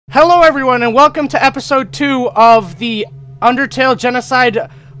Hello everyone and welcome to episode 2 of the Undertale Genocide. I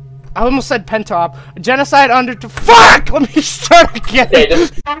almost said Pentop. Genocide Undertale. Fuck! Let me start again.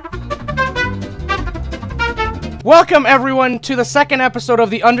 Welcome everyone to the second episode of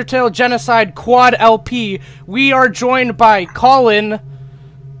the Undertale Genocide Quad LP. We are joined by Colin.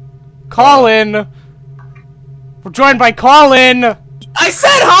 We're joined by Colin. I said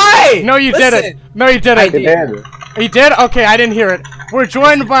hi! No, you didn't. No, you didn't. I did. You did? Okay, I didn't hear it. We're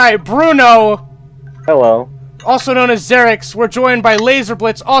joined by Bruno. Hello. Also known as Xerix. We're joined by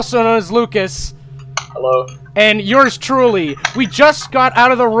Lazerblitzs, also known as Lucas. Hello. And yours truly. We just got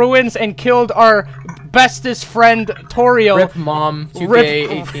out of the ruins and killed our bestest friend, Torio. Rip Mom,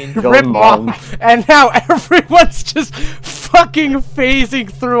 2K18. Rip Mom. And now everyone's just fucking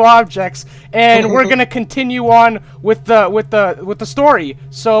phasing through objects. And we're gonna continue on with the story.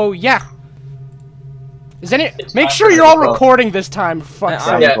 So yeah. Make sure you're all recording this time, for fuck's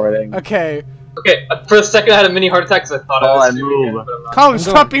sake. Recording. Okay. Okay, for a second I had a mini heart attack because I thought I was streaming again, but I'm not. Colin,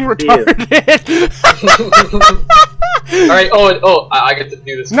 stop being retarded. Alright, I get to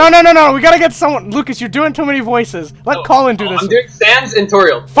do this. No, we gotta get someone. Lucas, you're doing too many voices. Let Colin do this. I'm doing Sans and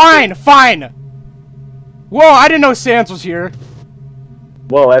Toriel. Fine. Whoa, I didn't know Sans was here.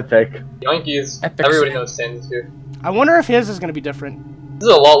 Whoa, epic. Yankees. Epic Everybody Sans. knows Sans is here. I wonder if his is gonna be different. This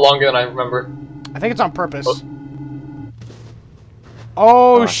is a lot longer than I remember. I think it's on purpose.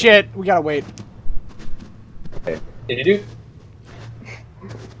 Oh shit, we gotta wait. Did you do?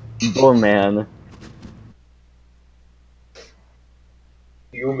 Oh man.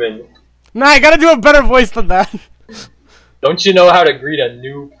 Human. Nah, I gotta do a better voice than that. Don't you know how to greet a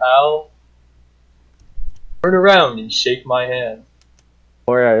new pal? Turn around and shake my hand.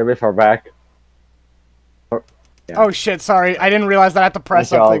 Oh yeah, you're far back. Oh shit, sorry. I didn't realize that I had to press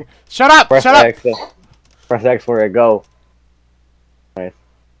Good job. something. Shut up! Press Shut up! X. Press X for it. Go. Nice.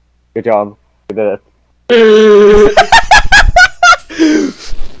 Good job. You did it.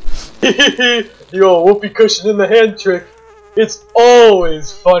 Yo, whoopee cushion in the hand trick. It's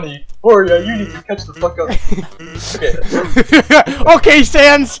always funny. Or yeah, you need to catch the fuck up. Okay. Okay,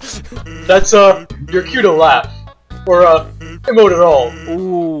 Sans! That's your cue to laugh. Or emote at all.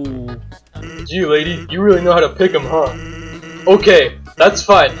 Ooh. Gee, lady, you really know how to pick 'em, huh? Okay, that's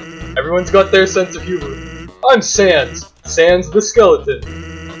fine. Everyone's got their sense of humor. I'm Sans the skeleton.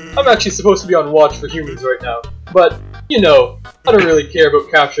 I'm actually supposed to be on watch for humans right now, but, you know, I don't really care about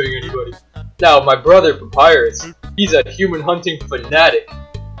capturing anybody. Now, my brother Papyrus, he's a human hunting fanatic.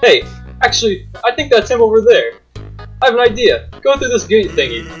 Hey, actually, I think that's him over there. I have an idea. Go through this gate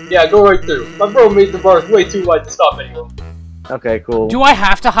thingy. Yeah, go right through. My bro made the bars way too wide to stop anyone. Okay, cool. Do I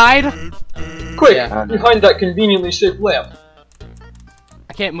have to hide? Quick, Yeah. behind that conveniently shaped lamp.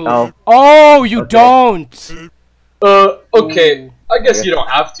 I can't move. Oh. Oh, you Okay. don't! Okay. Ooh. I guess you don't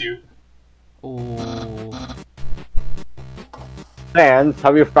have to. Ooh. Sans,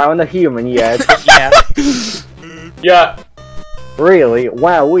 have you found a human yet? Yeah. Yeah. Really?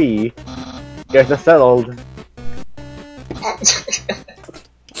 Wow, Guess it's settled.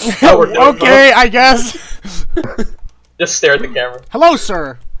 That worked out. Okay, I guess. Just stare at the camera. Hello,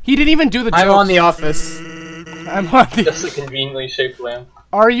 sir. He didn't even do the joke. I'm on the office. I'm on the... Just a conveniently shaped lamp.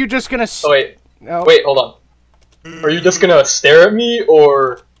 Are you just gonna... Oh wait. No. Wait, hold on. Are you just gonna stare at me,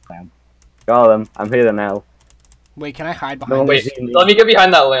 or... Got them. I'm here now. Wait, can I hide No behind one this? can see me. Let me get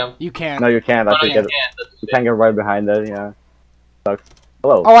behind that lamp. You can't. No, you can't. Oh, I no, think you it- can't. That's you the can't get right behind it. Yeah. Sucks.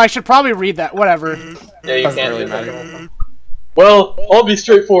 Hello. Oh, I should probably read that. Whatever. thing. Yeah, you Doesn't can't really do matter. that. Well, I'll be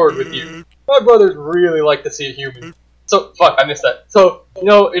straightforward with you. My brothers really like to see a human. So, fuck, I missed that. So, you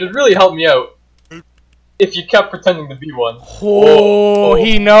know, it'd really help me out if you kept pretending to be one. Oh,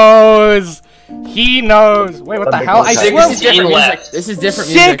 he knows. He knows. Wait, what the hell? I swear. This is different music. This is different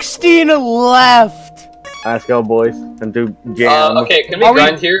music. 16 left. Let's go, boys. And do jam. Okay, can we Are we-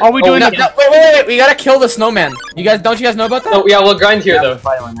 grind here? are we doing No, the- no, wait, we gotta kill the snowman. Don't you guys know about that? No, yeah, we'll grind here, I'm though.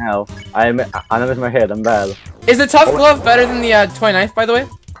 fighting now. I know it's my head. I'm bad. Is the tough glove better than the 29th, by the way?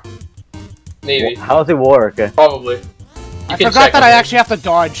 Maybe. How does it work? Probably. You I can forgot check that on I it. actually have to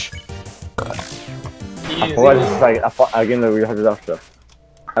dodge. Easy. Well, it's just like again we have to do stuff.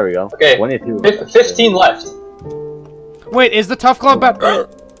 There we go. Okay. 22. 15 left. Wait, is the tough glove better?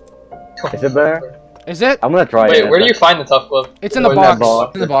 Is it better? Is it? I'm gonna try it. Wait, where do you find the tough glove? It's in the Oh, box.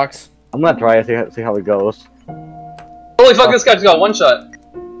 box. In the box. I'm gonna try it. See how it goes. Holy fuck, this guy just got one shot.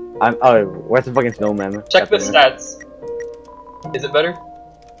 Oh, where's the fucking snowman? Check the That's it. stats. Is it better?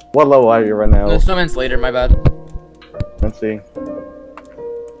 What level are you right now? The snowman's later, my bad. Let's see.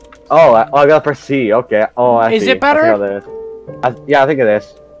 Oh, I gotta press C. Okay. Oh, I Is see. it better? I see how that is. Yeah, I think it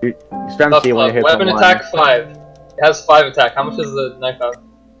is. You spam Tough C when glove. you hit Weapon someone. attack 5. It has 5 attack. How much does the knife have?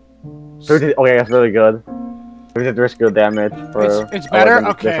 Okay, that's really good. We did risk good damage for. It's better.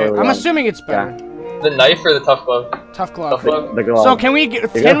 Okay, I'm assuming it's better. Yeah. The knife or the tough glove? Tough glove. The glove. So can we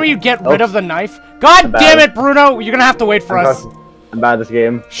get rid of the knife? God damn it, Bruno! You're gonna have to wait for us. I'm bad at this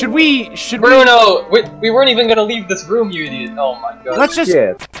game. Should we? Bruno, we weren't even gonna leave this room, you idiot. Oh my god. Let's just.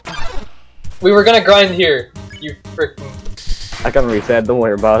 Shit. We were gonna grind here. You freaking. I can reset. Don't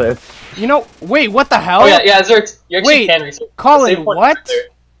worry about it. You know. Wait. What the hell? Oh yeah, Zerx, you actually can reset. Colin, what?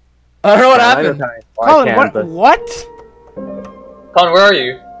 I don't know what happened. Colin, what? Colin, where are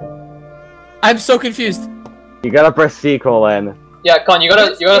you? I'm so confused. You gotta press C, Colin. Yeah, Colin, you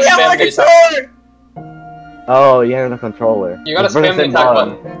gotta spam the attack. Oh, you have the controller. You gotta spam the attack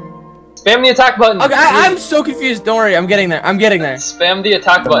button. Spam the attack button. Okay, I'm so confused. Don't worry, I'm getting there. I'm getting there. Spam the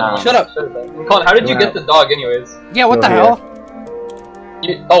attack button. Shut up. Colin, how did you get the dog, anyways? Yeah, what the hell?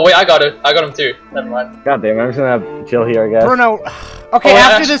 Oh wait, I got it. I got him too. Never mind. God damn, I'm just gonna chill here, I guess. Bruno. Okay,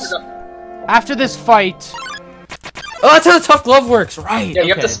 after this fight. Oh, that's how the tough glove works, right? Yeah,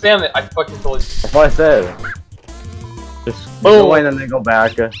 you have to spam it. I fucking told you. That's what I said. Just go in and then go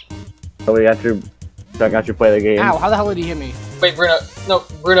back. So we got to play the game. Ow, how the hell did he hit me? Wait, Bruno. No,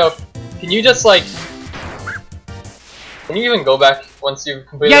 Bruno. Can you just like... Can you even go back once you've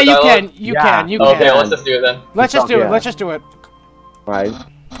completed the dialogue? Yeah, you can. Okay, let's just do it then. Let's just do it. Right.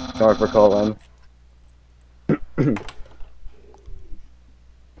 Sorry for Colin.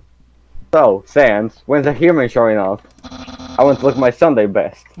 So, Sans, when's a human showing up? I want to look my Sunday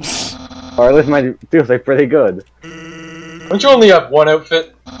best. Or at least my Tuesday pretty good. Don't you only have one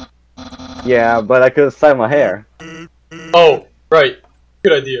outfit? Yeah, but I could style my hair. Oh, right.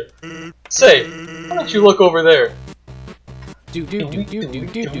 Good idea. Say, why don't you look over there? I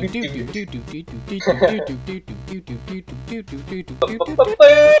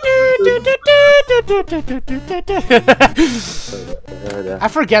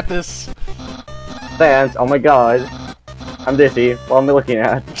forget this. Sans, oh my god. I'm dizzy. What am I looking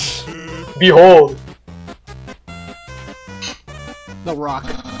at? Behold! The Rock.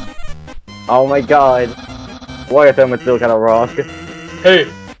 Oh my god. Why are them still kind of rock? Hey,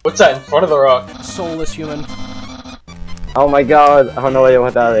 what's that in front of the rock? Soulless human. Oh my god, I have no idea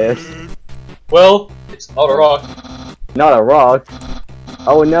what that is. Well, it's not a rock. Not a rock?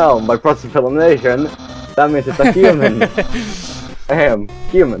 Oh no, by process of elimination, that means it's a human. Ahem,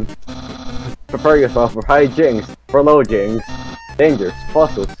 human. Prepare yourself for high jinks, for low jinks, dangers,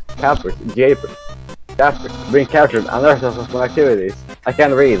 fossils, cappers, japers, jappers, being captured, and other successful activities. I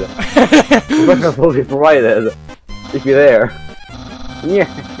can't read. Instructions will be provided if you're there. Yeah.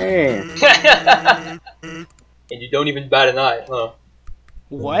 And you don't even bat an eye, huh?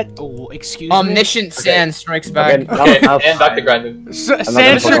 What? Oh, excuse me? Omniscient Sand strikes back. Okay, and back to grinding.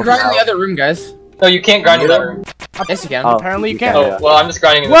 Sand should grind in the other room, guys. No, you can't grind in that room. Yes, you can. Apparently you can. Oh, well, I'm just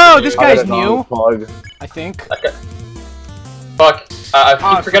grinding in this Whoa, room this anyway. guy's new. I think. Okay. Fuck. I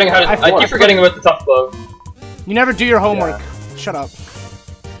keep forgetting how to. I keep forgetting about the tough glove. You never do your homework. Shut up.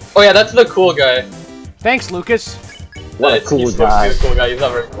 Oh yeah, that's the cool guy. Thanks, Lucas. What a cool he's guy. supposed to be a cool guy. He's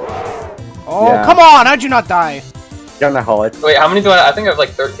not very cool. Oh, Yeah. come on! How'd you not die? Gonna haul it. Wait, how many do I think I have like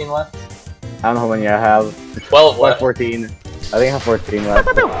 13 left. I don't know how many I have. 12 Like left. 14. I think I have 14 left.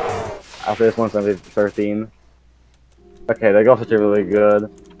 After this one's gonna be 13. Okay, the golf are really good.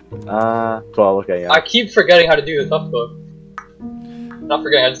 12, okay, yeah. I keep forgetting how to do the tough glove. Not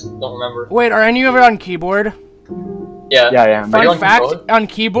forgetting, I just don't remember. Wait, are any of it on keyboard? Yeah. Yeah. Are you Fun on fact, controller? on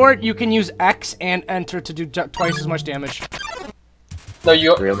keyboard, you can use X and Enter to do twice as much damage. No,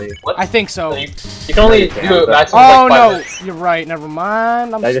 you. Really? What? I think so. No, you can only No, you do can't. a maximum Oh, of like 5 no! minutes. You're right, never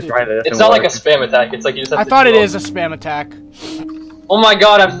mind. I'm I just stupid. tried it. It's not like a spam attack, it's like you just have I to thought do it is a spam attack. Oh my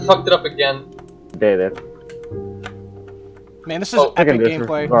god, I fucked it up again. Did it. Man, this is Oh, I can epic do this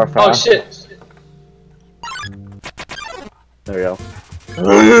gameplay. for Oh fast. shit. There we go.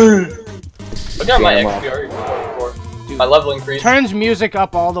 Look at my Damn, XP already. My level increased. Turns music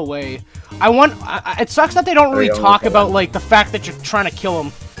up all the way. It sucks that they don't really There you go, talk okay. about, like, the fact that you're trying to kill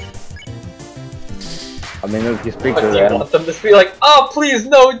him. I mean, if you speak But to you them. want them to be like, oh please,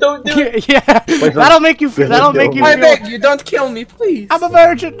 no, don't do it. Yeah, that'll make you Please that'll don't make you kill I feel, beg you, don't kill me, please. I'm a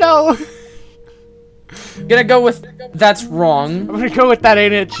virgin, no! Gonna go with that's wrong. I'm gonna go with that,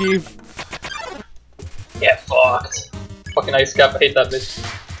 ain't it, Chief? Get fucked. Fucking ice cap, I hate that bitch.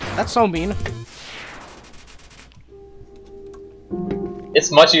 That's so mean. It's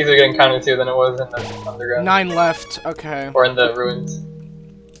much easier getting counted to than it was in the underground. 9 left, okay. Or in the ruins.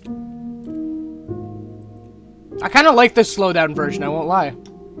 I kinda like this slowdown version, I won't lie.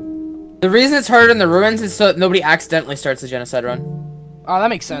 The reason it's harder in the ruins is so that nobody accidentally starts the genocide run. Oh, that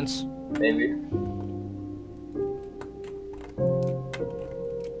makes sense. Maybe.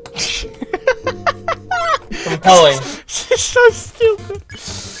 compelling. She's so stupid.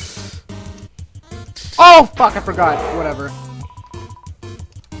 Oh fuck! I forgot. Whatever.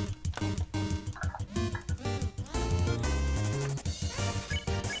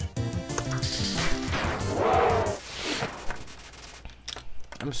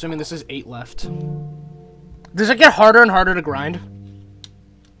 I'm assuming this is 8 left. Does it get harder and harder to grind?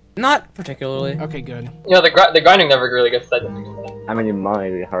 Not particularly. Okay, good. Yeah, the grinding never really gets that difficult. I mean, it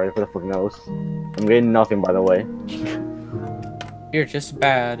might be hard. Who the fuck knows? I'm getting nothing, by the way. You're just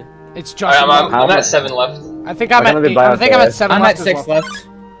bad. It's just. I'm at 7 left. I think I'm at 8. I think I'm at 7 I'm left. at 6 left.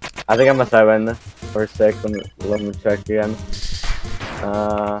 I think I'm at 7 or 6. Let me check again.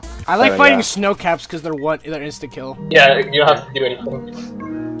 I like fighting snow caps because they're insta kill. Yeah, you don't have to do anything.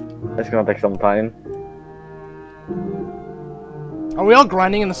 It's gonna take some time. Are we all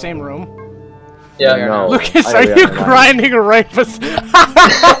grinding in the same room? Yeah. No. Lucas, are you grinding right? That's funny.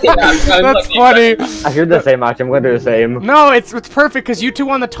 I should do the same actually. I'm gonna do the same. No, it's perfect because you two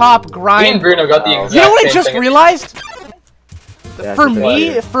on the top grind. Me and Bruno got the exact You know what I same just thing. realized? Yeah,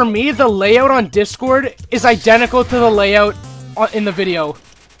 For me, the layout on Discord is identical to the layout in the video.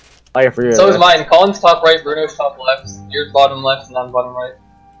 Oh, yeah, for you. So is mine. Colin's top right, Bruno's top left, yours bottom left, and I'm bottom right.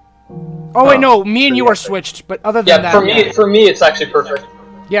 Oh wait, no, me and you are switched, but other than that, for me, it's actually perfect.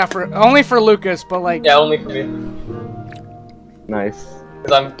 Yeah, only for Lucas, but like. Yeah, only for me. Nice.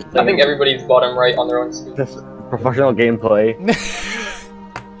 Because I think everybody's bottom right on their own screen. Just professional gameplay.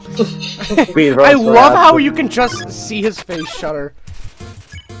 I love how you can just see his face shudder.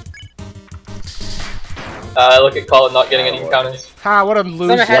 Look at Colin not getting any encounters. Ha, what a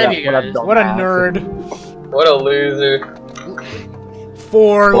loser. Ahead of you guys. What a nerd. What a loser.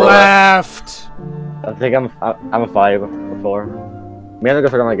 4 left. I think I'm a 5 or 4. Me and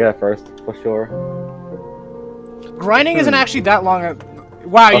Lucas are gonna get it first, for sure. Grinding isn't actually that long.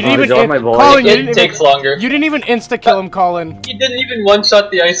 Wow, you didn't even. Colin, it takes longer. You didn't even insta kill him, Colin. He didn't even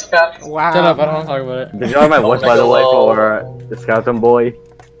one-shot the ice cap. Wow. Shut up, I don't want to talk about it. Did you know my voice, by the way, for the Skeleton Boy?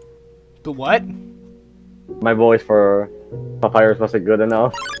 The what? My voice for Papyrus wasn't good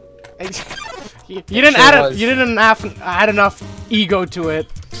enough. You didn't add enough ego to it.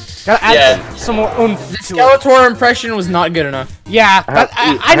 Gotta add some more oomph The to it. Skeletor impression was not good enough. Yeah,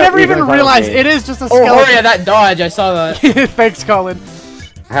 I never even realized it is just a skeleton. Oh yeah, that dodge, I saw that. Thanks, Colin.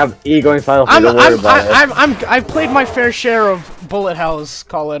 I have ego inside of me, don't worry about it. I've played my fair share of bullet hells,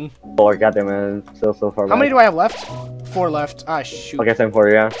 Colin. Oh, goddamn man, still so far back. How many do I have left? 4 left. Ah, shoot. Okay, same for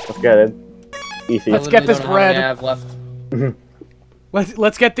you, yeah. Let's get it. Easy. Let's get this bread. I have left.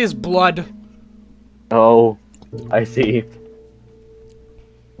 Let's get this blood. Oh, I see.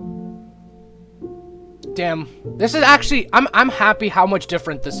 Damn. This is actually I'm happy how much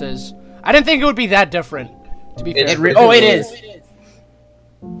different this is. I didn't think it would be that different, to be fair. It is.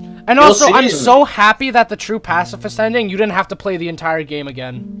 And also, I'm so happy that the true pacifist ending, you didn't have to play the entire game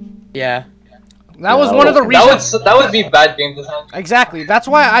again. Yeah. That was one of the reasons. That would be bad game design. Exactly. That's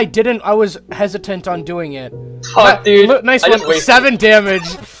why I was hesitant on doing it. Fuck, dude. Nice one. 7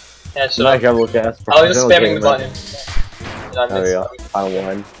 damage. Yeah, shut up. I was just spamming the button. There we go. Final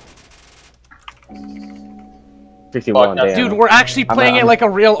one. 61, damn. Dude, we're actually playing it like a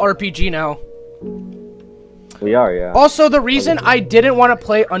real RPG now. We are, yeah. Also, the reason I didn't want to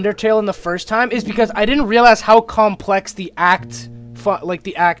play Undertale in the first time is because I didn't realize how complex the act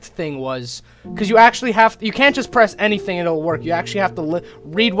thing was. Because you actually you can't just press anything and it'll work. You actually have to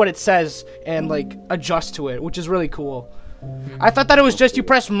read what it says and like adjust to it, which is really cool. I thought that it was just you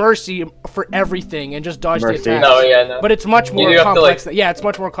press mercy for everything and just dodge the attack. No, yeah, no. But it's much more complex. Yeah, it's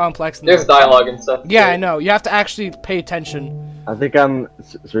much more complex than there's dialogue and stuff. Yeah, I know. You have to actually pay attention. I think I'm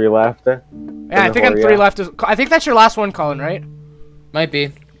 3 left. Yeah, I think I'm 3 left. I think that's your last one, Colin, right? Might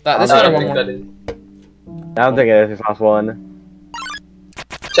be. I don't think it is his last one.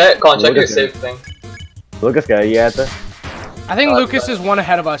 Colin, check your save thing. Lucas got it yet? I think Lucas is 1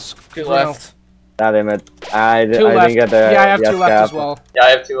 ahead of us. 2 left. God damn it. I 2 didn't left. get the Yeah, I have 2 left as well. Yeah, I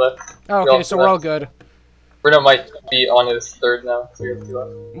have 2 left. Oh, okay, so we're all good. Bruno might be on his 3rd now, so he has 2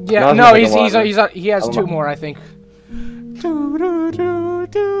 left. Yeah, no, he has 2 more, I think. Who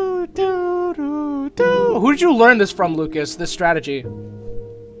did you learn this from, Lucas? This strategy? I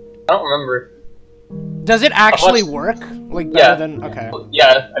don't remember. Does it actually work? Like better than okay?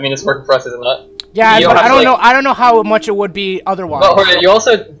 Yeah, I mean it's working for us, isn't it? Yeah, but I don't know. I don't know how much it would be otherwise. But you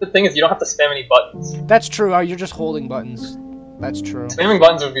also the thing is you don't have to spam any buttons. That's true. You're just holding buttons. That's true. Spamming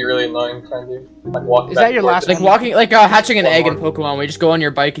buttons would be really annoying trying to like walk. Is that your last? Like walking, like hatching an egg in Pokemon, where you just go on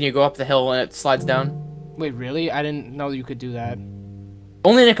your bike and you go up the hill and it slides down. Wait, really? I didn't know you could do that.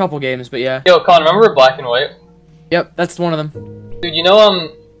 Only in a couple games, but yeah. Yo, Colin, remember Black and White? Yep, that's one of them. Dude, you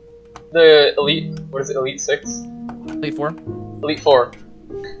know the Elite, what is it, Elite 6? Elite 4. Elite 4.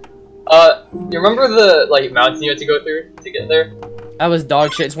 You remember the, like, mountain you had to go through to get there? That was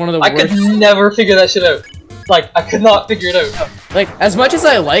dog shit. It's one of the I worst. could never figure that shit out. Like, I could not figure it out. Like, as much as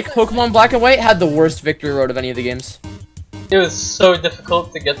I like Pokemon Black and White, had the worst victory road of any of the games. It was so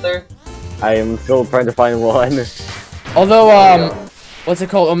difficult to get there. I am still trying to find one. Although, what's it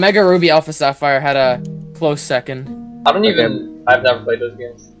called? Omega Ruby Alpha Sapphire had a close second. I don't even, I've never played those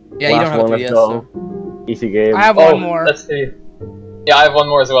games. Yeah, you don't have one, to. let's Yes, go. so. Easy game. I have Oh, one more. let's see. Yeah, I have one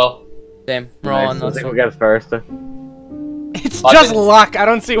more as well. Same. We're all on Let's those. see who gets first. It's I just didn't- luck. I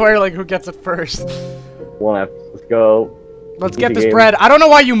don't see where like who gets it first. One left. Let's go. Let's Easy get this game. bread. I don't know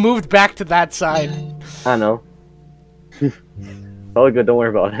why you moved back to that side. I know. All good, don't worry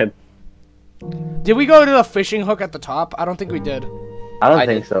about it. Did we go to the fishing hook at the top? I don't think we did. I don't I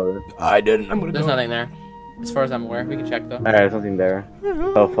think did. so. I didn't. I'm gonna There's go. nothing there. As far as I'm aware. We can check though. There's nothing there.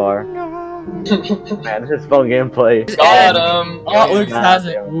 So far. Man, this is fun gameplay. Got him! Oh, Lucas has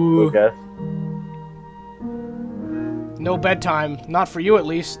it. Damn, Ooh. Lucas. No bedtime. Not for you, at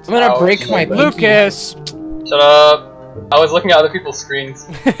least. I'm gonna Ouch. break my pinky. Lucas. Shut up! I was looking at other people's screens.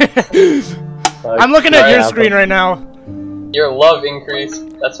 I'm looking at Sorry, your Apple. screen right now. Your love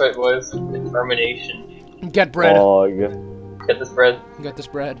increased. That's what it was. Determination. Get bread. Dog. Get this bread. Get this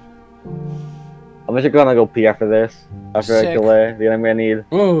bread. I'm just gonna go pee after this. After I Sick. kill the enemy I need.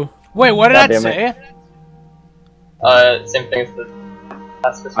 Whoa. Wait, what did God that damn say? Same thing as the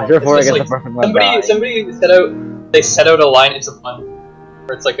pacifist I one. sure It's before I just get the like, perfect one die. somebody set out a line, it's a pun.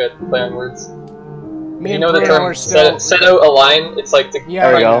 Or it's like a play on words. Me You and know the Bruno term are still. set out a line, it's like to Yeah,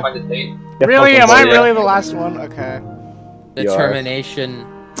 There we try go. to find a date. Get Really? fucking Am I boy. really the last one? Okay. Determination.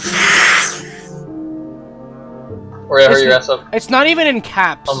 Or I hurry your ass up It's not even in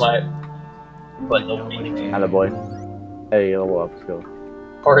caps. on my... But no me. Atta boy. Hey, level up, let's go.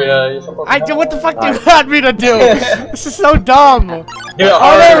 Or you're something What the fuck do you Alright. want me to do? This is so dumb. Do it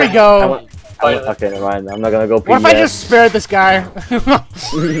Oh, there harder. we go. Okay, never mind. I'm not gonna go pee What if I yet. just spared this guy?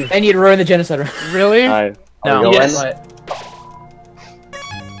 And you'd ruin the genocide. Really? Alright. No. Go Yes. in.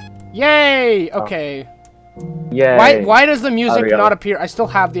 Yay! Okay. Yay. Why does the music we go. not appear? I still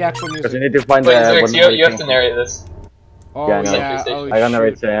have the actual Because we music. need to find Wait, the... Zerix, one you have to thing. narrate this. Oh Yeah, I know. yeah. Oh, I got shit.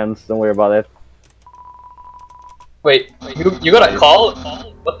 narrate hands, don't worry about it. Wait, you got a call?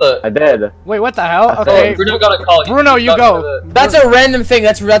 What the? I did. Wait, what the hell? I Okay. Bruno got a call. Bruno, you got go. the- That's a random thing.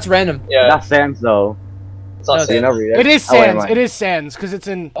 That's random. Yeah, That's Sans though. it's not No, So you Sans. never read it. It is Oh, wait, Sans. mind. It is Sans because it's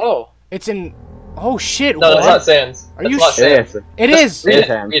in. Oh. It's in. Oh shit! No, that's what? not Sans. Are That's you not sure? It Sans. is. It Just is. Read it.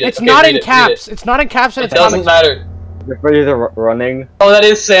 Sans. Read it. It's Okay, not read in it, read caps. it. It's not in caps and It it's doesn't matter. The fridges are running. Oh, that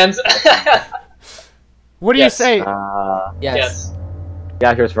is Sans. What do you Yes. say? Yes. Yes.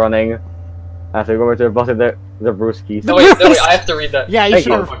 Yeah, it's running. I have to go over to the bus of the brewskis. No wait, I have to read that. Yeah, you Thank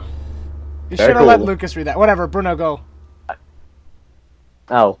should have. you. You Very should have let cool. Lucas read that. Whatever, Bruno, go.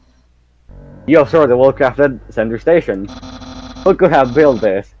 Oh. You have sorted the well-crafted center station. Who could have built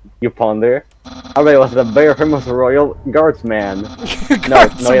this? You ponder. I bet it was the very famous royal guardsman. No,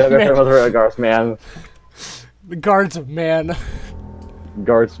 Guards no, of the very man. famous royal guardsman. The guards of man.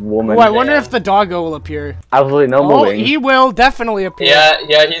 Guardswoman. Oh, I wonder if the doggo will appear. Absolutely no Oh, moving. he will definitely appear.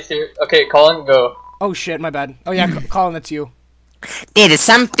 Yeah, he's here. Okay, Colin, go. Oh shit, my bad. Oh yeah, Colin, that's you. Did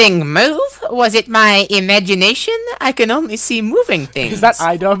something move? Was it my imagination? I can only see moving things. Is that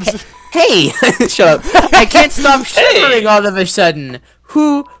iDubbbz? Hey! Shut up. I can't stop shivering all of a sudden.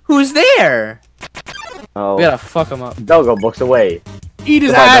 Who's there? Oh. We gotta fuck him up. Doggo books away. Eat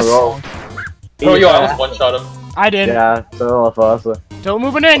his Goodbye, ass. Doggo. Oh, Eat yo, his I almost ass. one-shot him. I did. Yeah, so all of us. Don't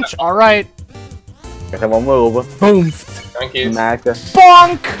move an inch. All right. Guess I won't move. Boom. Thank you. Smack.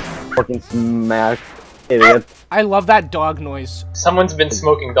 Bonk. Fucking smack. Idiot. I love that dog noise. Someone's been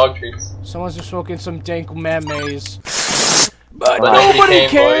smoking dog treats. Someone's just smoking some dank mayonnaise. But Nobody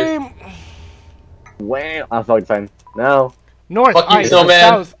came. Wow. I'm so excited. No. North Fuck you, ice, snowman.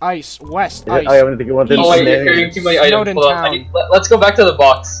 south ice, west Oh, yeah, ice. I want to think one thing. Oh wait, you're carrying too many items. Snowden Hold on, town. let's go back to the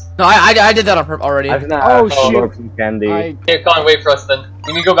box. No, I did that already. I've not Oh, asked for shoot. some candy. Here, Colin, wait for us then.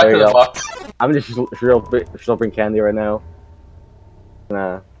 We need to go back There to you the go. box. I'm just slurping candy right now.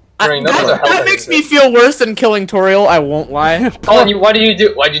 Nah. Bring those are That healthy. makes me feel worse than killing Toriel, I won't lie. Colin, why'd you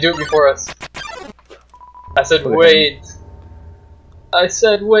do it before us? I said Okay. wait. I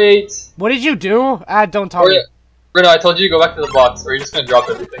said wait. What did you do? Don't tell Or, me. Bruno, I told you to go back to the box, or you're just gonna drop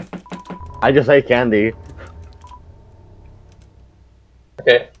everything. I just ate candy.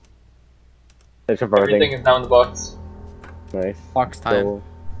 Okay, Except for everything everything. is now in the box. Nice. Box time. So,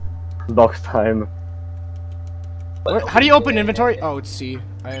 box time. How do you open inventory? Oh, it's C.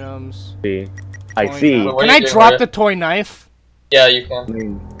 Items. See. I Toy see. knife. What Can are I you doing, drop Mario? the toy knife? Yeah, you I can.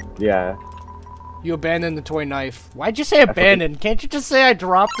 mean, Yeah. You abandoned the toy knife. Why'd you say abandoned? Can't you just say I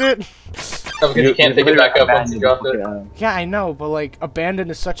dropped it? No, because you can't pick it back up once you drop it. Yeah, I know, but like,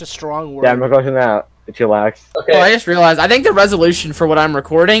 abandoned is such a strong word. Yeah, I'm going now. Chillax. Okay. Oh, I just realized. I think the resolution for what I'm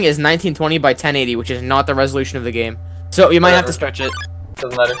recording is 1920 by 1080, which is not the resolution of the game. So you might have to stretch it.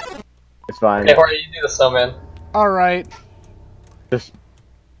 Doesn't matter. It's fine. Okay, Jorge, you do the snowman. Alright. Just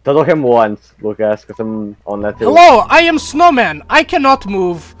tell him once, Lucas, because I'm on that too. Hello, I am Snowman. I cannot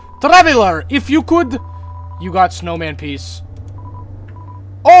move. Traveler, if you could... You got snowman piece.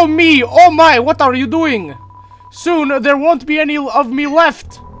 Oh me, oh my, what are you doing? Soon there won't be any of me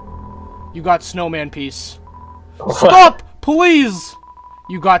left. You got snowman piece. Stop, please.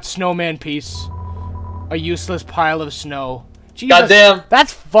 You got snowman piece. A useless pile of snow. Jesus, Goddamn.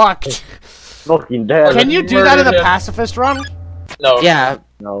 that's fucked. Fucking damn. Can you do that in the Murdered him. pacifist run? No. Yeah.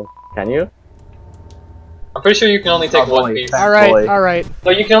 No. Can you? I'm pretty sure you can only take one piece. Alright, Boy. alright.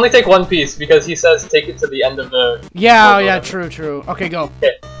 No, you can only take one piece because he says take it to the end of the... Yeah, yeah, true, true. Okay, go.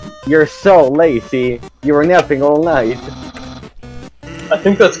 You're so lazy. You were napping all night. I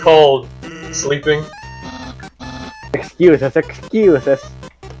think that's called sleeping. Excuses, excuses.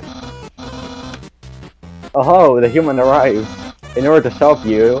 Oh, the human arrives. In order to stop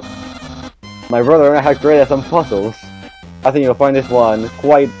you, my brother and I have created some puzzles. I think you'll find this one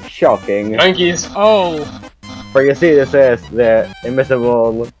quite shocking. Monkeys. Oh. For you see, this is the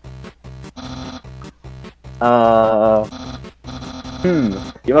invisible...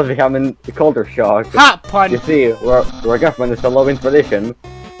 You must be having the culture shock. Hot pun. You see, our government is a low expedition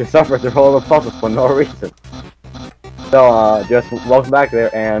to suffer through all the puzzles for no reason. So, just walk back there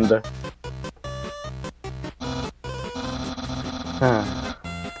and...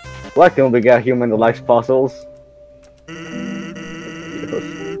 Why can't we get a human that likes puzzles?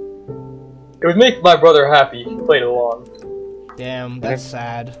 It would make my brother happy if he played along. Damn, that's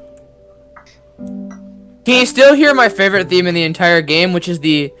sad. Can you still hear my favorite theme in the entire game, which is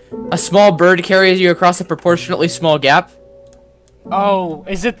a small bird carries you across a proportionately small gap? Oh,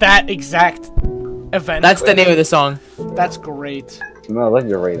 is it that exact event? That's the name of the song. That's great. No, that's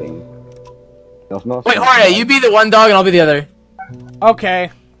your rating. No, Wait, Jorge, you be the one dog and I'll be the other. Okay.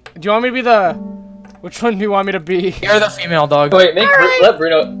 Do you want me to be the... Which one do you want me to be? You're the female dog. Wait, let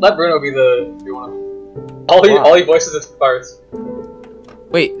Bruno be the one. All he voices is papyrus.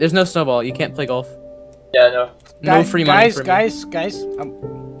 Wait, there's no snowball. You can't play golf. Yeah, no. No free money for me.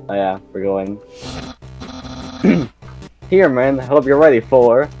 Oh yeah, we're going. Here, man. I hope you're ready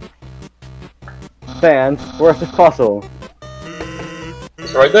for... Sans, where's the puzzle?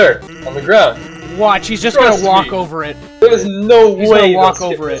 It's right there, on the ground. Watch, he's just Trust gonna walk me. over it. There's no He's way gonna they'll walk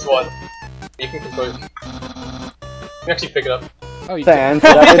skip over this it. one. You can control it. You can actually pick it up. Oh, you Sans,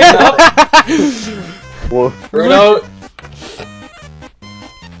 did. that is not... Whoa. Bruno!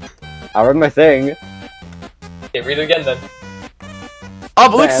 I read my thing. Okay, read it again then. Oh,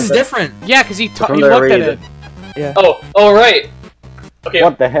 but this is different. Yeah, because he From looked there, at read it. Yeah. Oh, right! Okay,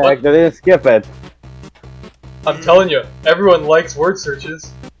 What the heck? They didn't skip it. I'm telling you, everyone likes word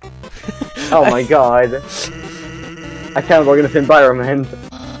searches. Oh my god. I can't work in this environment.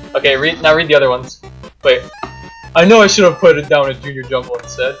 Okay, now read the other ones. Wait. I know I should have put it down as Junior Jumble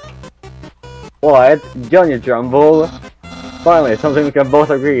instead. What? Junior Jumble? Finally, something we can both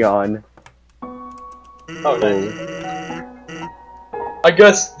agree on. Oh, nice. I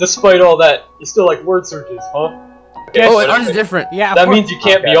guess, despite all that, you still like word searches, huh? Okay, Oh, but ours is different. Yeah, that means you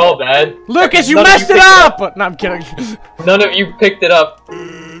can't be all bad. Lucas, you None of messed it picked up! No, I'm kidding. None of you picked it up.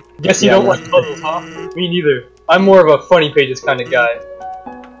 Guess you Yeah, don't no. like puzzles, huh? Me neither. I'm more of a funny pages kind of guy.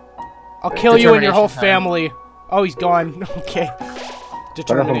 I'll kill you and your whole Determination time. family. Oh, he's gone. Okay.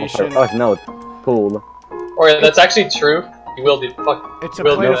 Determination. Oh, no. Cool. Or yeah, that's actually true. You will do. Fuck. It's a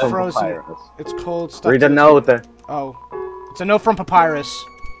Will plate do of that. frozen. Papyrus. It's cold stuff. Read the note. Oh. It's a note from Papyrus.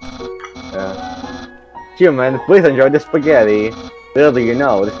 Human, please enjoy the spaghetti. Little do you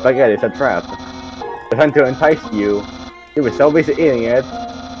know, the spaghetti is a trap. Designed to entice you. You were so busy eating it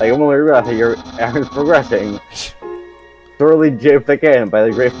that you won't realize that your errand is progressing. Thoroughly gypped again by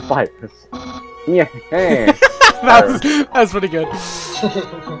the great papyrus. Yeah. That's pretty good.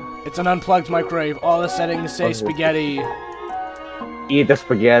 It's an unplugged microwave. All the settings say spaghetti. Eat the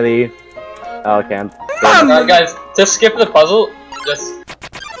spaghetti. Oh, I can't. Alright, guys, to skip the puzzle, just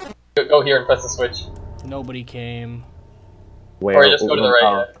go here and press the switch. Nobody came. Where? Or just go to the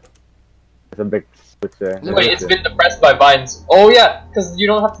right. There's a big switch there. Wait, it's been depressed by vines. Oh yeah, because you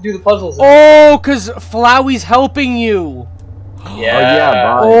don't have to do the puzzles. Oh, cause Flowey's helping you. Yeah. Oh, yeah,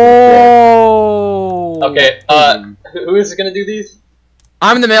 bye. Oh. Okay, who is gonna do these?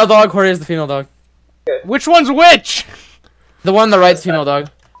 I'm the male dog, Jorge is the female dog. Which one's which? The one on the right's female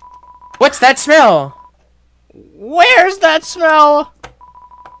dog. What's that smell? Where's that smell?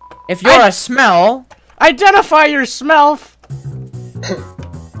 If you're a smell... Identify your smell.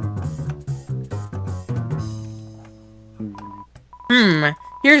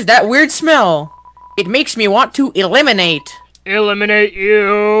 Here's that weird smell. It makes me want to eliminate. Eliminate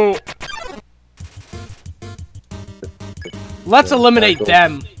you. Let's eliminate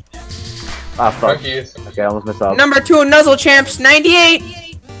them. Ah, fuck. Monkeys. Okay, I almost messed up. Number 2 Nuzzle Champs,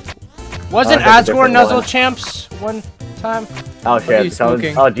 98. Wasn't that's a Asgore different Nuzzle one. Champs one time? Oh are you shit. Someone-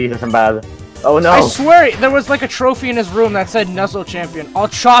 smoking? Oh Jesus, I'm bad. Oh no. I swear there was like a trophy in his room that said Nuzzle Champion. I'll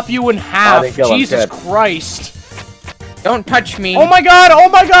chop you in half. didn't kill him, Jesus shit. Christ. Don't touch me. Oh my god,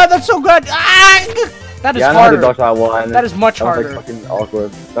 that's so good. Ah! That is Yeah, I know how to harder. dodge that one. That is much That was, harder. like, fucking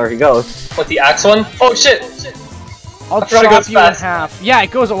awkward. There he goes. What, the axe one? Oh shit! I'll I forgot it chop goes you in fast. half. Yeah,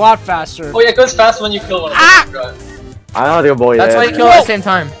 it goes a lot faster. Oh yeah, it goes fast when you kill one of them. Ah! I forgot. I know how to avoid That's it. why you kill at the same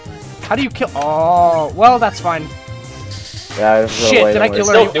time. How do you kill? Oh, well, that's fine. Yeah, there's no Shit, way did I that kill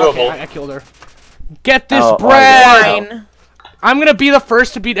works. her? Still doable. Okay, I killed her. Get this Oh, bread! Fine. I'm gonna be the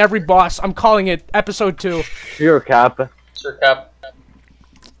first to beat every boss. I'm calling it episode 2. Sure, Cap. Sure, Cap.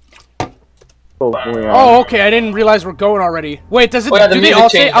 Cool, moving on. Oh, okay, I didn't realize we're going already. Wait, does it? Oh, yeah, the do they music all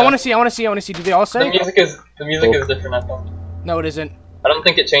say? changed I now. want to see. I want to see. I want to see. Do they all The say? music is different, I think. No, it isn't. I don't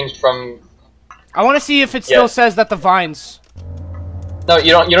think it changed from. I want to see if it still Yeah. says that the vines. No,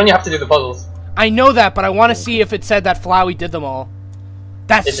 you don't. You don't have to do the puzzles. I know that, but I want to see if it said that Flowey did them all. It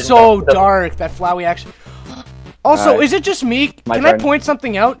That's didn't. so It doesn't. dark. That Flowey actually. Also, Alright. is it just me? My Can I turn. point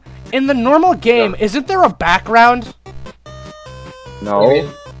something out? In the normal game, isn't there a background? No. You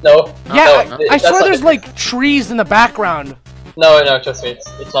mean- No. Yeah, no, I that's swear not there's it. like trees in the background. No, trust me,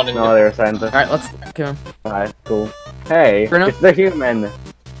 it's not in No, here. they were sent. Alright, let's kill him. Alright, cool. Hey, Bruno? it's the human.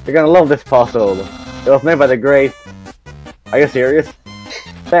 You're gonna love this puzzle. It was made by the great. Are you serious?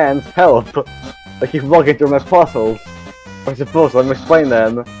 Fans, help! I keep walking through my puzzles. I suppose let me explain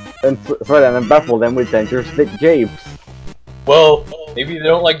them, then thread them and baffle them with dangerous japes. Well, maybe they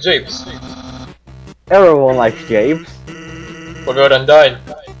don't like japes. Everyone likes japes. What about Undyne?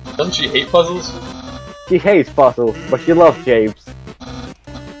 Doesn't she hate puzzles? She hates puzzles, but she loves japes.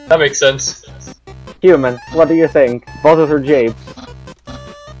 That makes sense. Human, what do you think? Puzzles or japes?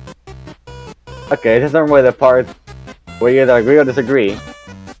 Okay, this is normally the part where you either agree or disagree.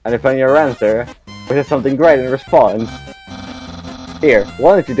 And depending on your answer, we have something great in response. Here,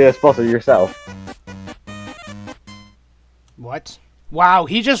 why don't you do this puzzle yourself? What? Wow,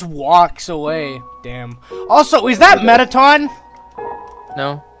 he just walks away. Damn. Also, is that Metaton?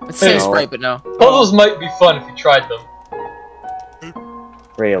 No. It's the same No. sprite, but no. Puzzles might be fun if you tried them.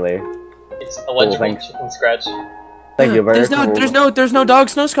 Really? It's illegible thanks. chicken scratch. Thank you very There's much. there's no dog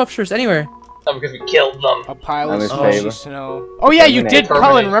snow sculptures anywhere. Not because we killed them. A pile I'm of his slushy favor. snow. Oh yeah, you did, Terminate.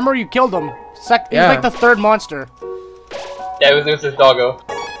 Cullen. Remember you killed him. He's Yeah. like the third monster. Yeah, it was this doggo.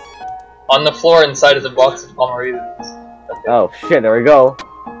 On the floor inside is a box of Pomeranians. Oh shit, there we go.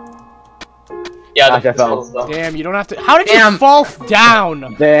 Yeah, Gosh, I the fell. puzzle stuff. Damn, you don't have to. How did Damn. you fall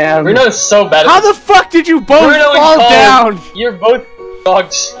down? Damn. Bruno is so bad at How this. the fuck did you both Bruno and fall Colin, down? You're both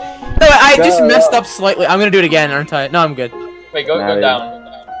dogs. No, I just messed up slightly. I'm gonna do it again, aren't I? No, I'm good. Wait, go Nah, down.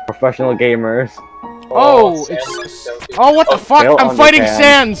 Professional gamers. Oh, Sans it's. is so good. Oh, what the fuck? Phil I'm fighting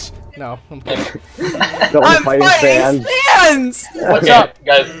understands. Sans. No, I'm kidding. Don't I'm fight fighting fans. fans! What's Okay, up?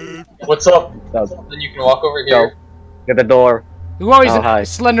 guys? What's up? Go. Then you can walk over here. Get the door. Whoa, he's Oh, a hi.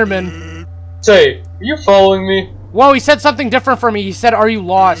 Slenderman. Say, are you following me? Whoa, he said something different for me. He said, "Are you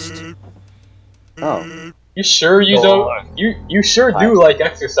lost?" Oh. You sure you No. don't? You sure do like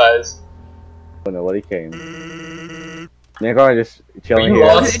exercise. I don't know what he came. You're going just chilling Are you here.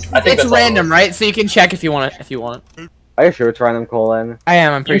 lost? It's, I think it's that's all random, it right? So you can check if you want it. If you want it. Are you sure it's random, Colin? I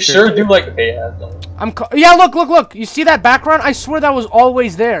am. I'm You pretty sure do like okay, yeah, no. Yeah, look. You see that background? I swear that was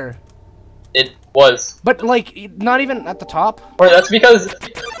always there. It was. But like, not even at the top. Or that's because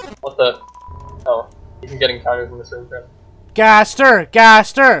what the oh, you can get encounters in this room.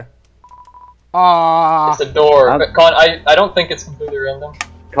 Gaster. Aww. It's a door. I'm- But Colin, I don't think it's completely random.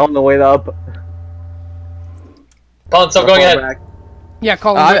 Colin, the wait up. Colin, stop going ahead. Back. Yeah,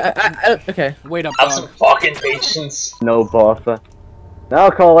 Colin. Okay. Wait up, Have some fucking patience. No buff. Now,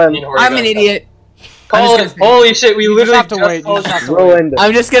 Colin. You know where I'm you're an going. idiot. Colin, just gonna- holy shit, we You just literally have to wait, you followed- just have to wait. Ruined.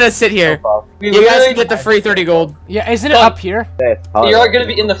 I'm just gonna sit here. No buff. we You guys literally- can get the free 30 gold. Yeah, isn't it Come. up here? Yes, You are gonna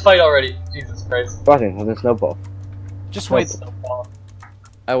be in the fight already. Jesus Christ. Button, there's no buff. Just wait. No buff.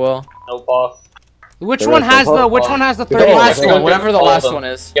 I will. No buff. Which There one is has no the? hope. Which one has the The Oh, 30? last I one, think whatever the all of last them. one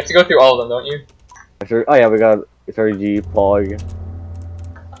is. You have to go through all of them, don't you? Oh yeah, we got 30G plug.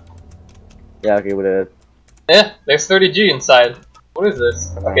 Yeah, okay, we did it. Yeah, there's 30G inside. What is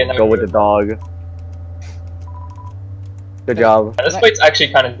this? Okay, now Go with the dog. Good job. And this fight's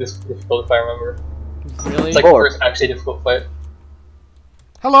actually kind of difficult if I remember. Really? It's like the first actually difficult fight.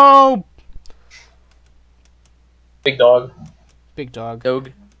 Hello! Big dog. Big dog.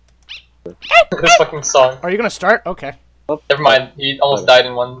 Dog. This fucking song. Are you gonna start? Okay. Never mind, he almost died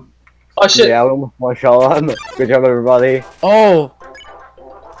in one. Oh shit! Yeah, one shot on. Good job, everybody. Oh!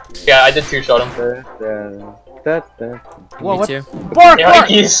 Yeah, I did 2-shot him. Whoa, Me what? too. Bark! Yeah, Bark!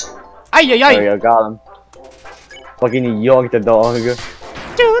 he's... Ay, ay, There ay! we go, got him. Fucking yoinked the dog. Do,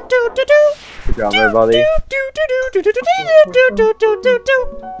 do, do, do. Good job, everybody. Do, do, do, do, do, do, do, do, do, do.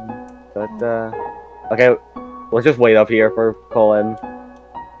 But, okay, let's just wait up here for Colin.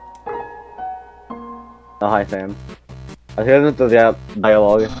 Oh, hi, Sam. I think listen to the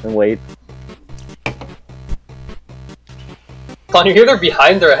dialogue and wait. Can you hear they're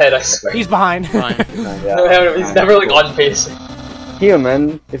behind or ahead, I swear. He's behind. Fine. Yeah. He's never like on pace.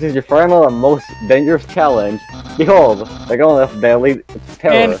 Human, this is your final and most dangerous challenge. Behold, the gauntlet of deadly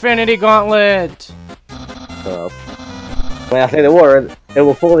terror. Infinity Gauntlet. When I say the word, it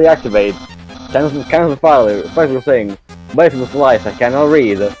will fully activate. Cancel fire, special thing. Bicycle slice, I cannot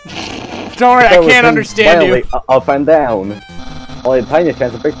read. Don't worry, I It will can't swing understand you. violently up and down. Only a tiny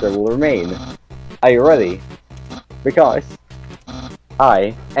chance of victory will remain. Are you ready? Because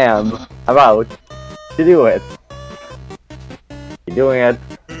I am about to do it. You're doing it.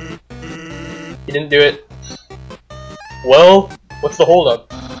 He didn't do it. Well, what's the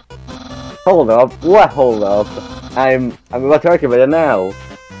holdup? Hold up. What hold up? I'm about to activate it now.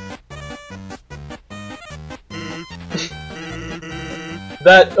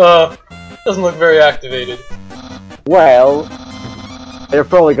 That, doesn't look very activated. Well, you're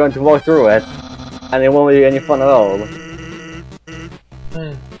probably going to walk through it, and it won't be any fun at all.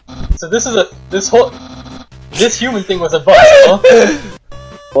 So this is this human thing was a bust, huh?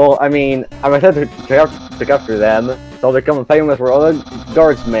 Well, I mean, I'm excited to capture them, so I'll become famous for other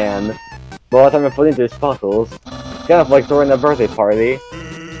guardsmen. But what time I put into these puzzles, kind of like throwing a birthday party.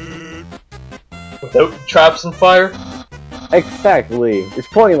 Without traps and fire? Exactly, it's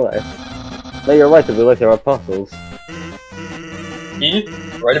pointless. Now you're right to be later about puzzles. He?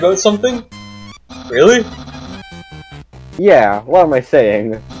 Right about something? Really? Yeah, what am I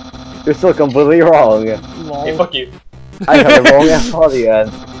saying? You're still completely wrong. Hey, fuck you. I have the wrong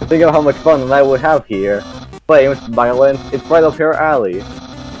audience. Think of how much fun I would have here. Flames, violence, it's right up your alley.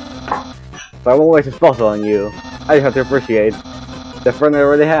 So I won't waste a spot on you. I just have to appreciate the friend I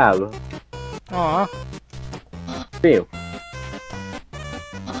already have. Aw. Feel.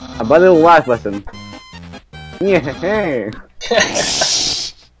 A bad little life lesson. Yeah.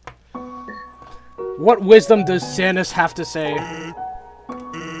 What wisdom does Sanus have to say?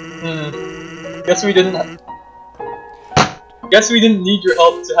 Guess we didn't need your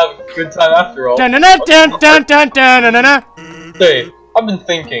help to have a good time after all. Dun dun dun dun dun dun dun dun dun. Say, I've been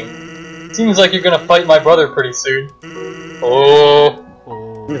thinking. Seems like you're gonna fight my brother pretty soon. Oh.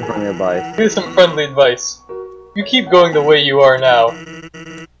 Here's some advice. Here's some friendly advice. You keep going the way you are now,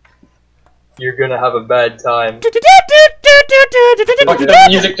 you're gonna have a bad time. Fuck, the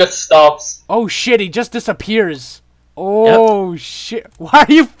music just stops. Oh shit, he just disappears. Oh shit. Why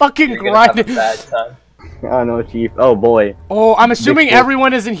are you fucking You're gonna have a grinding? bad time. Oh no, Chief. Oh boy. Oh, I'm assuming Big shit.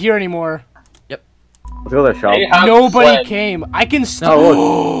 everyone isn't here anymore. Let's go to the shop. They have Nobody fled. came. I can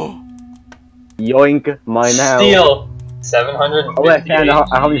Oh, Yoink, mine now. Steal 750. Oh wait,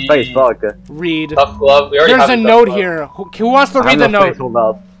 I have his face, fuck. read. Tough glove. We already There's have a tough note glove. here. Who wants to I read have the no face, note? hold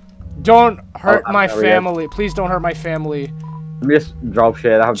up. Don't hurt I'm my not read it. family. Please don't hurt my family. Let me just drop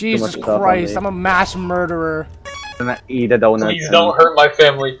shit. I have Jesus too much stuff Christ, on I'm a mass murderer. I'm gonna eat a donut. Please don't hurt my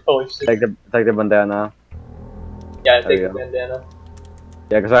family. Holy shit. Take the bandana. Yeah, There take you the go. bandana.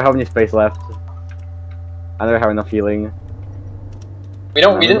 Yeah, because I have any space left. I never have enough healing. We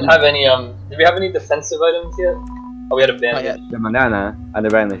didn't have any, did we have any defensive items yet? Oh, we had a bandage. yet. The bandana and the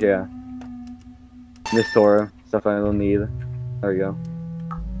bandage, yeah. This store, stuff I don't need. There we go.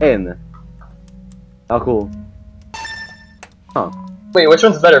 In. Oh, cool. Huh. Wait, which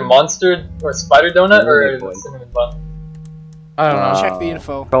one's better, monster or spider donut or Good the point. cinnamon bun? I don't know. Check the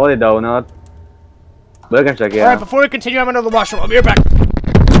info. Probably donut. But I can check, yeah. Alright, before we continue, I'm gonna go to the washroom. I'll be right back.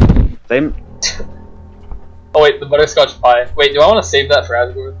 Same. Oh wait, the butterscotch pie. Wait, do I want to save that for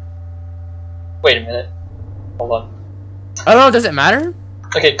Asgore? Wait a minute. Hold on. I don't know, does it matter?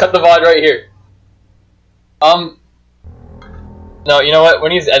 Okay, cut the VOD right here. No, you know what?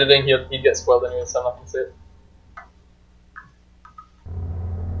 When he's editing, he'd get spoiled anyway, so I'm not gonna say it.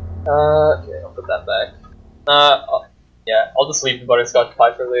 Okay, I'll put that back. Yeah, I'll just leave the butterscotch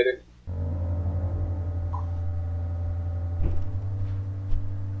pie for later.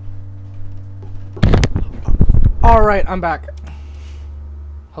 All right, I'm back.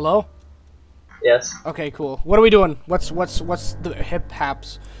 Hello? Yes. Okay, cool. What are we doing? What's the hip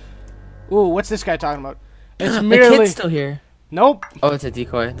haps? Ooh, what's this guy talking about? It's The merely. kid's still here. Nope. Oh, it's a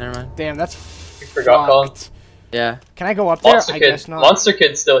decoy. Never mind. Damn, that's. You forgot, Colin. fucked. Yeah. Can I go up there? Monster I Kid. guess not. Monster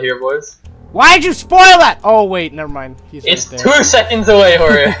Kid's still here, boys. Why'd you spoil that? Oh wait, never mind. He's It's right there. 2 seconds away,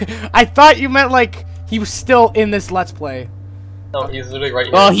 Jorge. I thought you meant like he was still in this Let's Play. No, he's literally right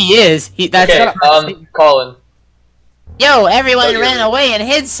here. Well, he is. That's Okay, Colin. Yo, everyone Oh, you're ran right. away and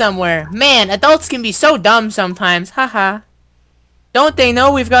hid somewhere. Man, adults can be so dumb sometimes. Haha. Don't they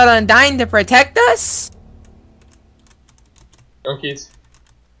know we've got Undyne to protect us? Donkeys.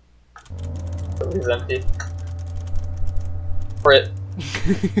 He's empty. Brit.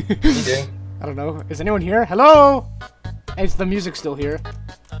 What are you doing? I don't know. Is anyone here? Hello? Hey, is the music still here?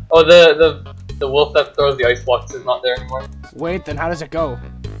 Oh, the wolf that throws the ice blocks is not there anymore. Wait, then how does it go?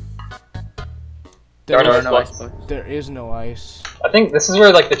 There are no is- ice blocks. There is no ice. I think this is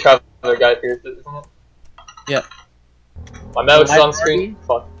where like the traveler guy appears, isn't it? Yep. My mouse is on Library? screen.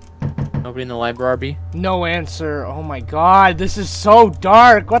 Fuck. Nobody in the library. No answer. Oh my god, this is so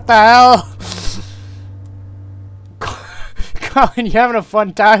dark. What the hell? Colin, you having a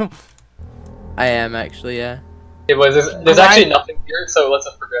fun time? I am actually, yeah. Okay, boys, there's actually nothing here, so let's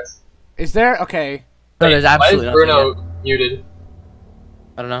just progress. Is there? Okay. No, there's absolutely Why is nothing Bruno muted?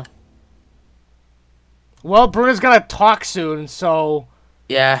 I don't know. Well, Bruno's gonna talk soon, so...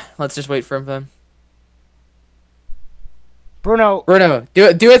 Yeah, let's just wait for him then. Bruno... Bruno, do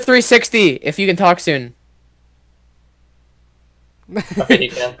a 360 if you can talk soon. Okay, he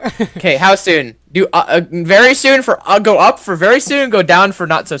can. Okay, how soon? Do very soon for go up for very soon, go down for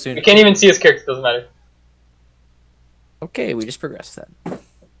not so soon. You can't even see his character, doesn't matter. Okay, we just progressed then.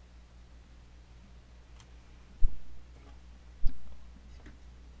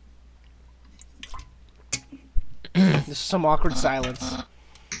 There's some awkward silence.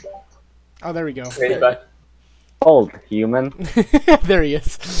 Oh, there we go. Okay, he's back. Old human. There he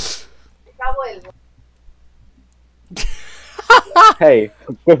is. Hey,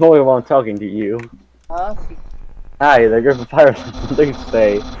 before we want talking to you. Hi, the group of pirates have something to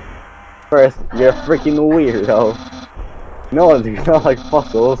say. First, you're a freaking weirdo. No one's not like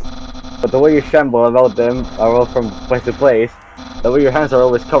fossils, but the way you shamble about them are all from place to place. The way your hands are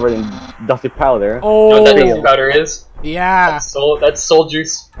always covered in dusty powder. You know what that Oh, dusty powder is? yeah. That's soul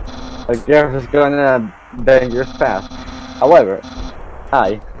juice. Like you're just going in a dangerous path. However,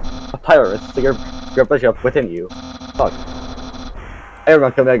 I, a pirate, see your pleasure up within you. Fuck.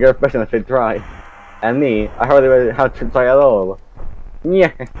 Everyone can make your expression if they try. And me, I hardly really have to try at all.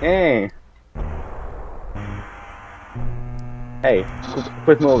 Yeah. Hey,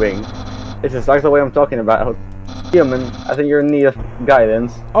 quit moving. This is exactly the way I'm talking about. Human, I think you're in need of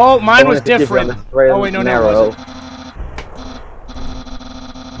guidance. Oh, mine was Someone to keep you on different. the straight Oh and wait, no, never narrow. was it?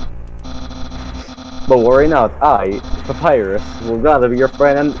 But worry not, I, Papyrus, will gladly be your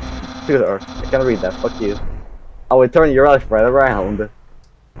friend and tutor. I can't read that, fuck you. I will turn your life right around.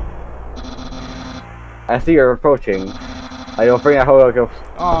 I see you're approaching. I don't think I hope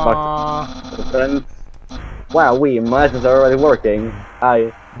Aww. and wow, my lessons are already working.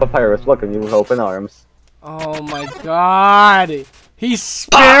 I, Papyrus, welcome you with open arms. Oh my god. He's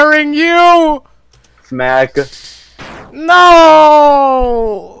sparing you! Smack.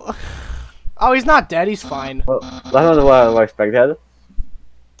 No! Oh, he's not dead. He's fine. Well, that's not what I expected.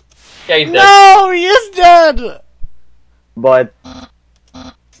 Yeah, he's dead. No, he is dead! But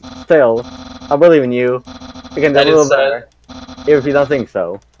still, I believe in you. You can do a That is little sad. better. Even if you don't think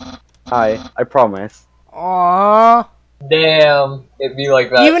so. I promise. Aww. Damn, it'd be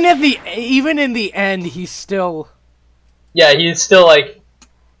like that. Even in the end, he's still... Yeah, he's still like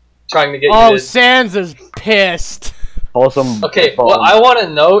trying to get Oh, you to... Sans is pissed. Wholesome. Okay, phone. what I want to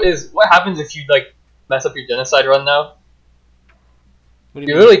know is what happens if you like mess up your genocide run now? What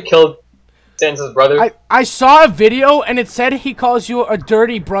do You mean? really killed Sansa's brother. I saw a video and it said he calls you a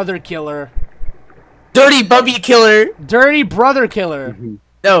dirty brother killer. Dirty Bubby Killer. Dirty brother killer.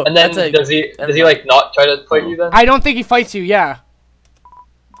 No, And then that's a, does he like not try to fight you then? I don't think he fights you, yeah.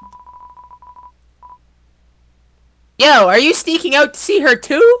 Yo, are you sneaking out to see her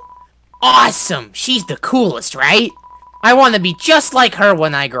too? Awesome! She's the coolest, right? I want to be just like her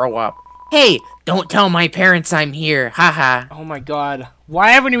when I grow up. Hey, don't tell my parents I'm here, haha. Oh my god.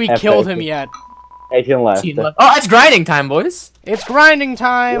 Why haven't we Epic. killed him yet? 18 left. Oh, it's grinding time, boys. It's grinding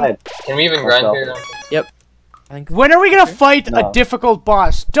time. Right. Can we even grind here? When are we gonna fight No. a difficult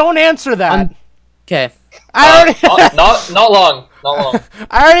boss? Don't answer that. Okay. I already, Not long. Not long.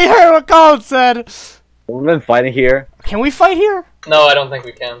 I already heard what Colin said. We've been fighting here. Can we fight here? No, I don't think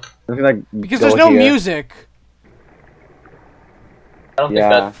we can. I'm gonna Because go there's no here. music.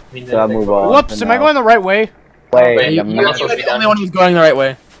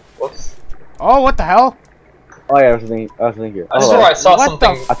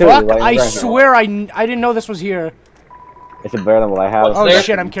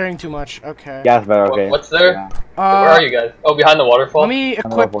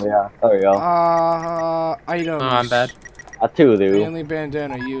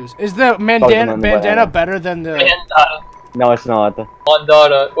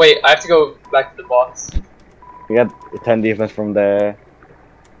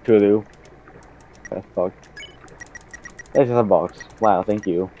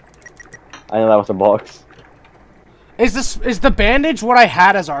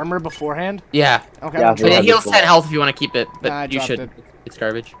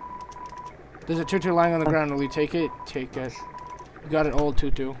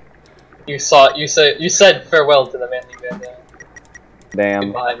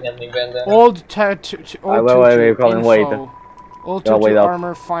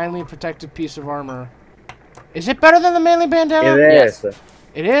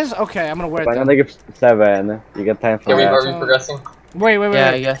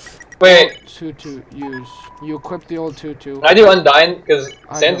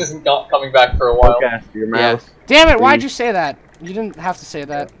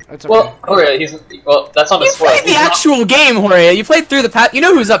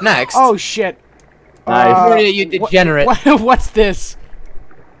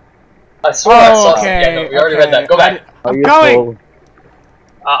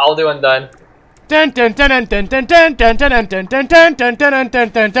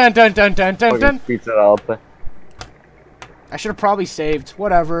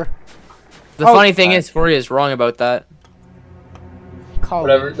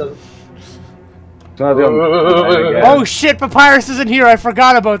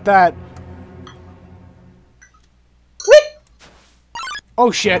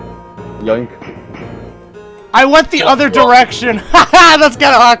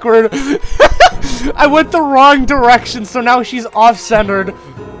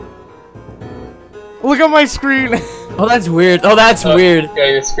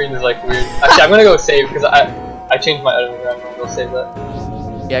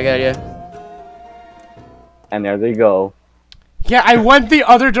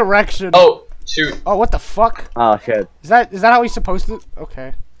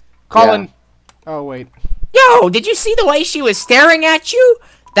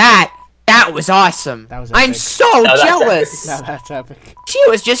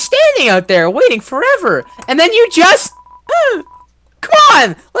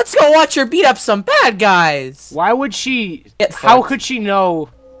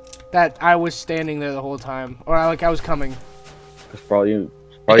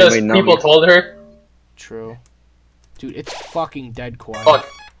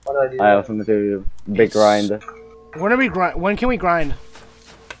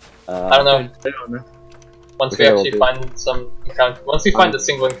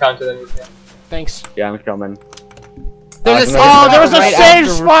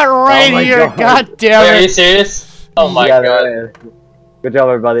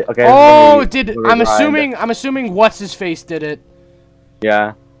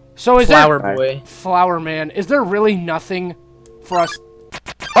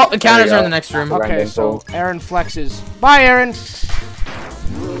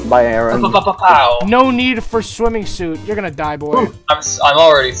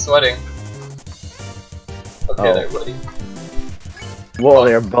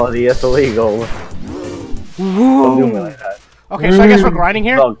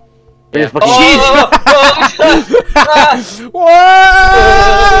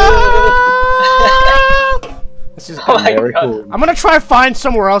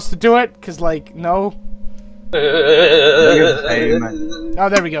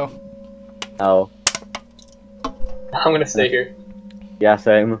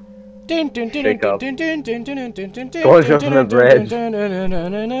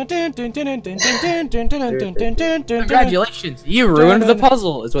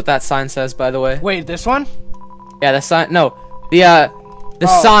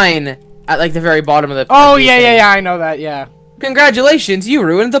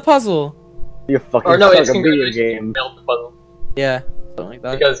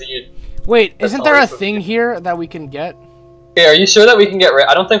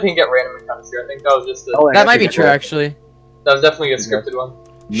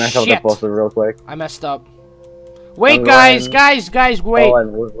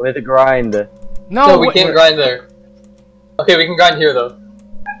 Okay, we can grind here though.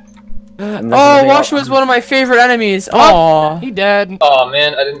 Oh, Washu is one of my favorite enemies. Oh, He dead. Oh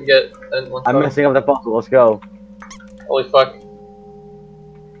man, I didn't want I'm messing up the puzzle. Let's go. Holy fuck.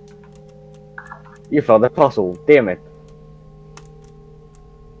 You failed the puzzle. Damn it.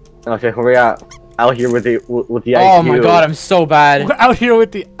 Okay, hurry up. Out here with the IQ. oh my god, I'm so bad. We're out here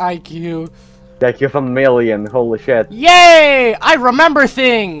with the IQ. The IQ from a million. Holy shit. Yay! I remember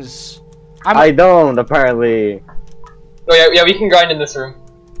things. I don't apparently. Oh yeah, we can grind in this room.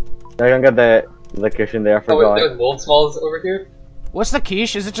 I can get the cushion there. I Oh, forgot. there's mold smalls over here. What's the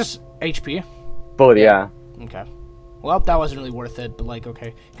quiche? Is it just HP? But yeah. Okay. Well, that wasn't really worth it, but like,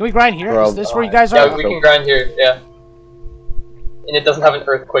 okay. Can we grind here? Bro, Is this where you guys Yeah, are? we can grind here. Yeah. And it doesn't have an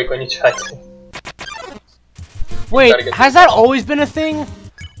earthquake when you try to. Wait, gotta get has that always been a thing?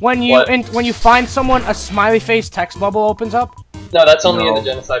 When you What? when you find someone, a smiley face text bubble opens up? No, that's only in No. the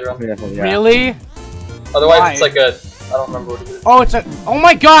genocide run. Yeah. Really? Otherwise, Why? it's like a. I don't remember what it is. Oh, it's a. Oh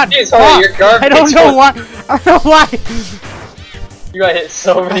my God! Jeez, sorry, Fuck! you're garbage. I don't know why. I don't know why. You got hit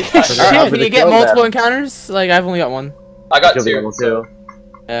so many times. Shit. How Can did you it get kill multiple them? encounters? Like, I've only got one. I got Kill the two. level So. two.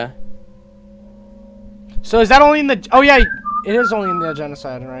 Yeah. So is that only in the? Oh yeah, it is only in the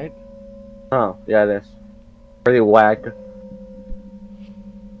genocide, right? Oh, yeah, it is. Pretty whack.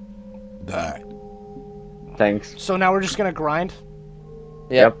 Thanks. So now we're just gonna grind.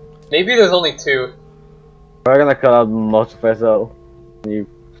 Yep. Maybe there's only two. We're gonna cut out most of it, so you.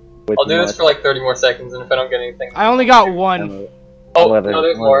 wait I'll too do this much. for like 30 more seconds, and if I don't get anything. I only got one. Oh, Whatever, no,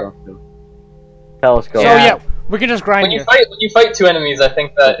 there's whatever. more. Telescope. So Yeah. yeah, we can just grind When you here. fight two enemies, I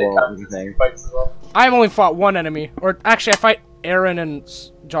think that it Well, counts as okay. two fights as well. I've only fought one enemy, or actually, I fight Aaron and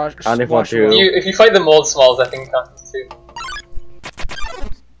Josh. I only fought Joshua. two. If you fight the mold smalls, I think it counts as two.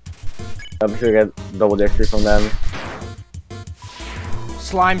 I'm sure you get double XP from them.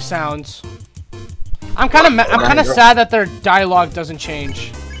 Slime sounds. I'm kind of sad that their dialogue doesn't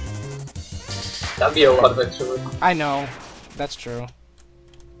change. That'd be a lot of extra work. I know, that's true.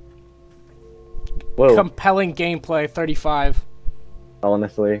 Whoa. Compelling gameplay, 35.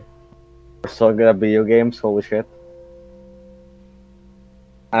 Honestly. We're so good at video games, holy shit.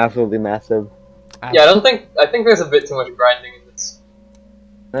 Absolutely massive. Yeah, I think there's a bit too much grinding in this.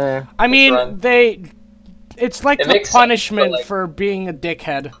 Eh. I mean, run. it's like It the makes sense, punishment but, like- for being a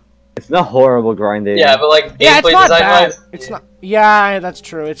dickhead. It's not horrible grinding. Yeah, but like Yeah, it's gameplay not design bad. wise, It's not. Yeah, that's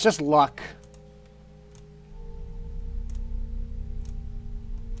true. It's just luck.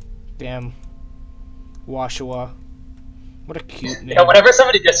 Damn. Washua. What a cute name. Yeah, whenever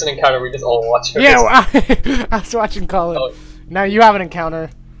somebody gets an encounter, we just all watch it. Yeah, I was watching Colin. Oh. Now you have an encounter.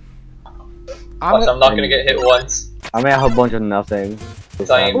 Watch, I'm not gonna get hit once. I mean, I have a bunch of nothing.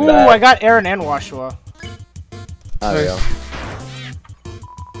 I am Ooh, bad. I got Aaron and Washua. There we go.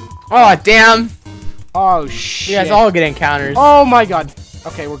 Oh, damn. Oh You shit. guys all get encounters. Oh my god.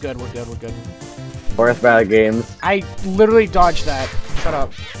 Okay, we're good. We're good. We're good. Forest bad games. I literally dodged that. Shut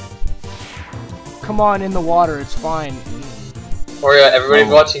up. Come on, in the water. It's fine. Or yeah,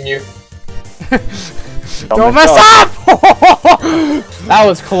 everybody's Oh. watching you. Don't mess up! That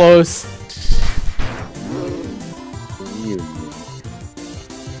was close. You.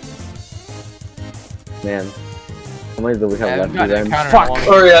 Man. How many do we have Yeah, left I've got to an them? encounter in Fuck. one.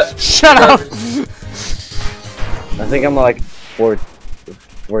 Or yeah, Shut up! I think I'm like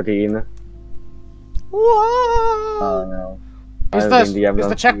 14. Whoa! Oh no. I Is don't think the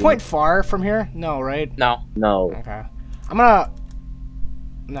ML checkpoint far from here? No, right? No. No. Okay. I'm gonna.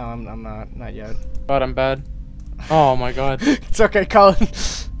 No, I'm not. Not yet. God, I'm bad. Oh my god. It's okay, Colin.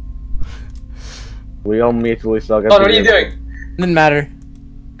 We all mutually suck at Colin, what are you video games. doing? Didn't matter.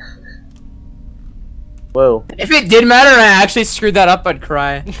 Whoa. If it did matter and I actually screwed that up, I'd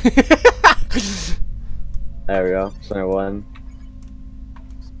cry. There we go. Center one.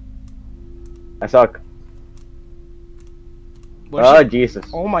 I suck. What's Oh your- Jesus.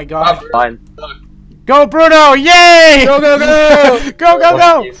 Oh my god. Fine. Go, Bruno! Yay! Go, go, go! Go, go,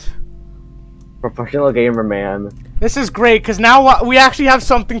 go! Professional gamer, man. This is great because now we actually have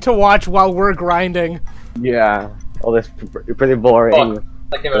something to watch while we're grinding. Yeah. Oh, that's pretty boring. Fuck.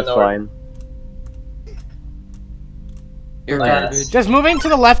 That came out of That's nowhere. fine. You're Nice. garbage. Does moving to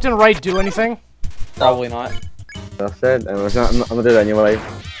the left and right do anything? Probably not. That's it. And I'm gonna do it anyway.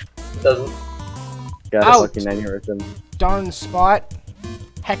 It doesn't. Got Ouch. a fucking aneurysm. Darn spot.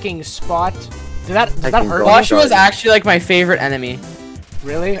 Hecking spot. Does that Hecking hurt spot. me? Washu was actually like my favorite enemy.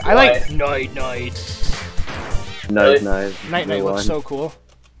 Really? I Why? like Night Night. Nice, Really? nice. Night Night New looks one. so cool.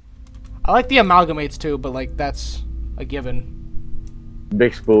 I like the amalgamates too, but like that's a given.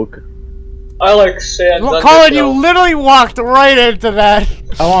 Big spook. I like sand. Well, Colin, you literally walked right into that.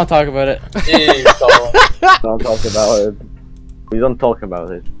 I want to talk about it. Jeez, Colin. Don't talk about it. We don't talk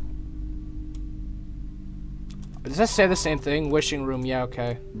about it. Does that say the same thing? Wishing room, yeah,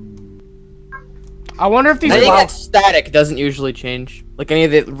 okay. I wonder if these I think that static doesn't usually change. Like any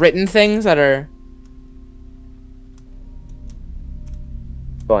of the written things that are...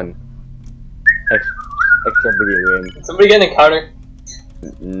 Fun. Extra video game. Somebody get an encounter.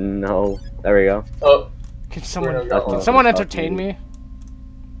 No. There we go. Oh, Can Oh, someone entertain me?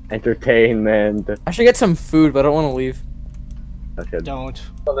 Entertainment. I should get some food, but I don't want to leave. Okay. Don't.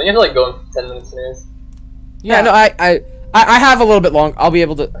 well, then you have to like go in 10 minutes anyways. Yeah, no, I have a little bit long. I'll be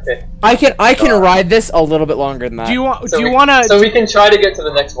able to... Okay. I can ride this a little bit longer than that. Do you want? So do you we- want to? So we can try to get to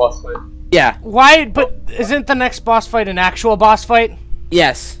the next boss fight. Yeah. Why? But isn't the next boss fight an actual boss fight?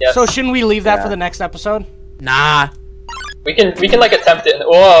 Yes. Yes. So shouldn't we leave that Yeah. for the next episode? Nah. we can like attempt it.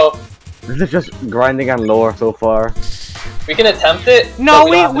 Whoa. This is just grinding on lore so far. We can attempt it. No,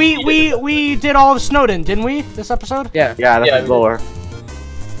 but don't have to beat it. we did all of Snowden, didn't we? This episode? Yeah. Yeah, that's Yeah, is lore.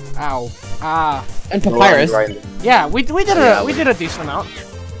 Ow. Ah. And Lore papyrus. grinding. Yeah, we did Yeah, we did a decent amount.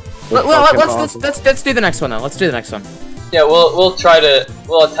 Let's do the next one now. Let's do the next one. Yeah, we'll attempt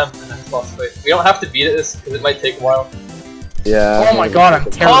the next boss fight. We don't have to beat it this because it might take a while. Yeah. Oh my god,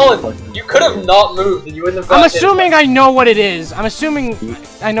 I'm terrible. Colin, you could have not moved and you wouldn't have I'm got hit. assuming I know what it is. I'm assuming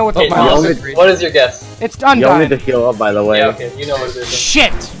I know what the Okay, my boss mouth is. is- what is your guess? It's You don't need to Undyne. heal up, by the way. Yeah, okay, you know what it is.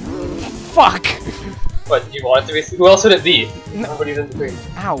 Shit. Fuck. What, do you want it to be? Who else would it be? No. Nobody's in between.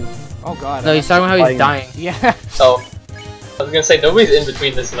 Ow. Oh god. No, he's talking about how he's dying. Yeah. Oh. I was gonna say, nobody's in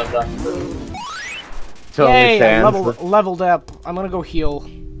between this and that. Totally Yay, I stands. leveled up. I'm gonna go heal.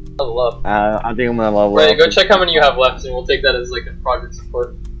 Level up. I think I'm gonna level Right, up. go check how many you have left and we'll take that as like a progress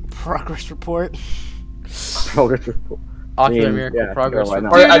report. Progress report. Progress report. Ocular I mean, miracle yeah, progress. sure, why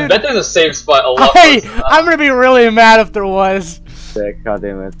not? Or I bet there's a save spot a lot Hey, closer than that. I'm gonna be really mad if there was. Sick, god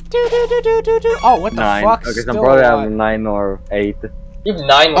damn it. Oh, what the 9. fuck? Okay, so I'm Still probably alive. at 9 or 8. You have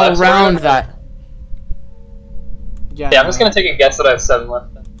 9 left. Around right? that. Yeah, Yeah, I'm just gonna take a guess that I have 7 left.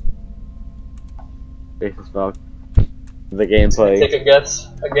 Jesus fuck. The gameplay. Take a guess,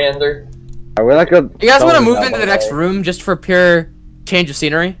 a gander. Are we like a... You guys want to move into the next room just for pure change of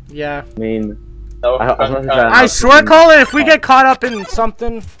scenery? Yeah. I mean... No, I- I'm not kinda- I swear, Colin, if we get caught up in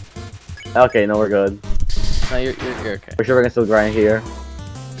something. Okay, no, we're good. No, you're okay. For sure we can still grind here.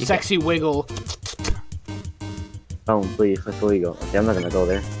 Sexy wiggle. Oh, please, that's illegal. Okay, I'm not gonna go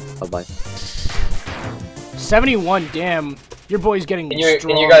there. Bye-bye. 71, damn. Your boy's getting Can you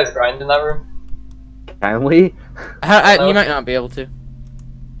strong. guys grind in that room? Can we? You might not be able to.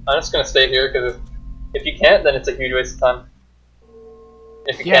 I'm just gonna stay here because if you can't, then it's a huge waste of time.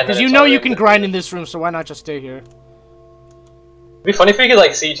 If you Yeah, can, because then you it's know already you can good. grind in this room, so why not just stay here? It'd be funny if we could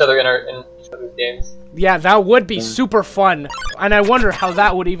like see each other in each other's games. Yeah, that would be super fun. And I wonder how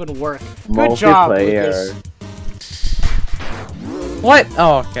that would even work. Good job, Lucas. What?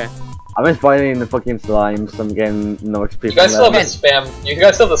 Oh, okay. I've been fighting the fucking slimes, so I'm getting no XP You guys from still have the them. spam. You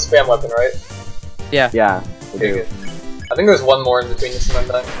guys still have the spam weapon, right? Yeah. Yeah, we Okay, do. good. I think there's one more in between this and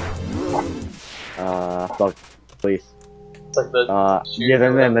that. Fuck. Please. It's like the. Yeah,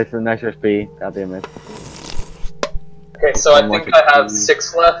 then that's the next XP. God damn it. Okay, so I How think much I have XP?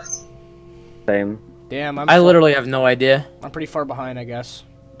 6 left. Same. Damn, I literally have no idea. I'm pretty far behind, I guess.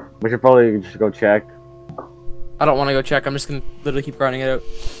 We should probably just go check. I don't want to go check. I'm just gonna literally keep grinding it out.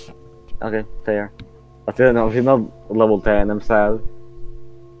 Okay, fair. I still know, if you're not level 10, I'm sad.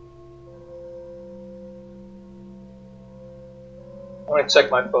 I'm gonna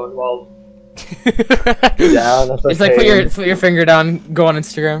check my phone while. Yeah, that's It's like put your finger down, go on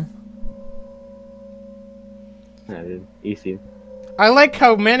Instagram. Yeah, dude, easy. I like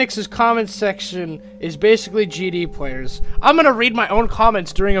how Manix's comment section is basically GD players. I'm gonna read my own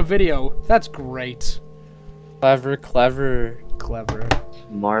comments during a video. That's great. Clever, clever. Clever.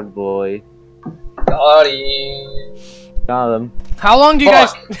 Smart boy. Got him. Got him. How long do you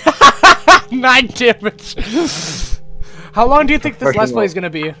guys... Fuck. 9 damage. How long do you think this Freaking Let's Play long. is gonna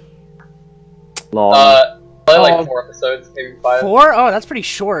be? Long. Probably Oh. like 4 episodes, maybe 5. 4? Oh, that's pretty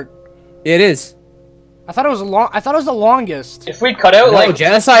short. It is. I thought it was long. I thought it was the longest. If we cut out No, like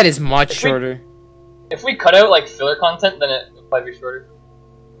Genocide is much If we- shorter. if we cut out like filler content, then it would probably be shorter.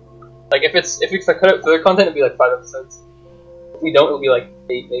 Like if we cut out filler content, it'd be like 5 episodes. If we don't, it'll be like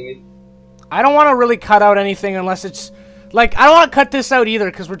 8 maybe. I don't want to really cut out anything unless it's... Like, I don't want to cut this out either,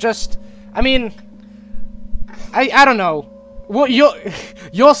 because we're just... I mean... I don't know. Well,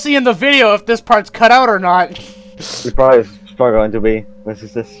 you'll see in the video if this part's cut out or not. We probably going to be. This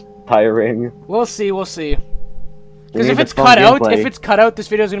is just tiring. We'll see, we'll see. We Because need if the it's fun cut out, gameplay. if it's cut out, this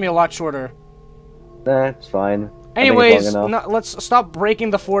video is gonna be a lot shorter. That's fine. Anyways, enough. let's stop breaking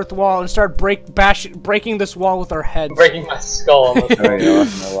the fourth wall and start breaking this wall with our heads. Breaking my skull on the There we go,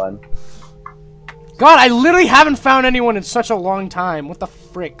 that's no one. God, I literally haven't found anyone in such a long time. What the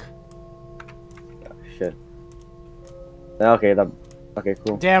frick? Oh, shit. Okay, okay,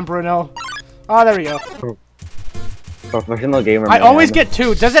 cool. Damn, Bruno. Oh, there we go. Professional gamer. I man. always get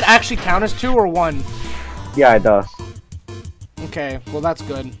 2. Does it actually count as 2 or 1? Yeah, it does. Okay, well that's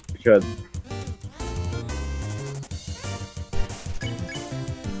good. It should.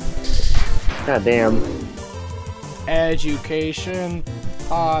 God damn. Education,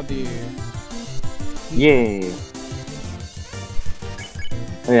 hobby. Yay.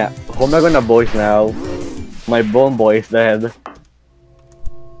 Oh, yeah, who am I gonna voice now? My bone voice dead.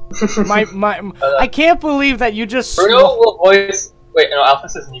 I can't believe that you just. Bruno will voice. Wait, no,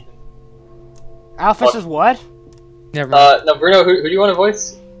 Alphys isn't even. Alphys is what? Never mind. No, Bruno, who do you want to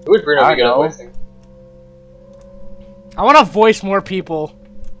voice? Who would Bruno be good at voicing? I want to voice more people.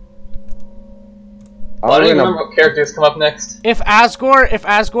 Well, I don't even remember what characters come up next. If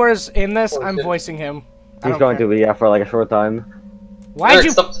Asgore is in this, I'm voicing him. He's going to be, yeah, for like a short time. Why'd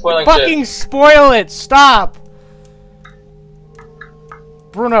you stop spoiling fucking shit. spoil it? Stop!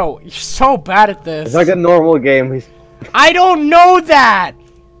 Bruno, you're so bad at this. It's like a normal game. I don't know that!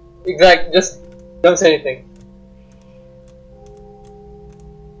 Exactly, just don't say anything.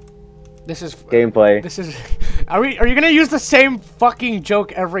 This is gameplay. This is. Are you gonna use the same fucking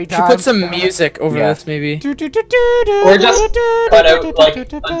joke every time? Should put some music over this, maybe. Or just cut out, like,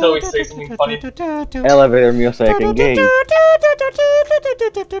 until we say something funny. Elevator music, engage.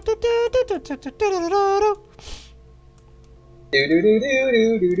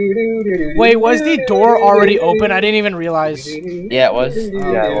 Wait, was the door already open? I didn't even realize. Yeah, it was.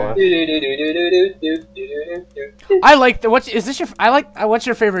 Yeah, it was. I like the. What's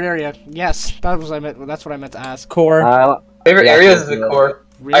your favorite area? Yes, that was what I meant. That's what I meant to ask. Core. Favorite areas is the core.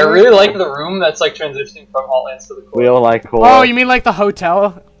 Really? I really like the room that's like transitioning from Hotlands to the core. We all like core. Oh, you mean like the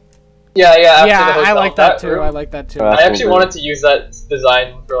hotel? Yeah, after the hotel, I like that too. room. I like that too. I actually wanted to use that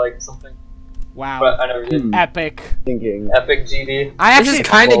design for like something. Wow. But I never did. Epic. Thinking. Epic GD. This is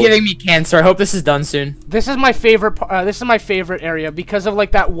kind of giving me cancer. I hope this is done soon. This is my favorite. This is my favorite area because of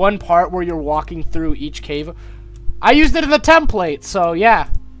like that one part where you're walking through each cave. I used it in the template, so yeah.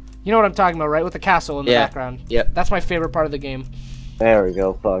 You know what I'm talking about, right? With the castle in the background. Yep. That's my favorite part of the game. There we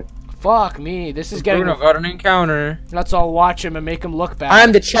go. Fuck. Fuck me. This is getting. Bruno got an encounter. Let's all watch him and make him look bad. I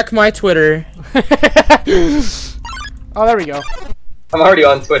am to check my Twitter. Oh, there we go. I'm already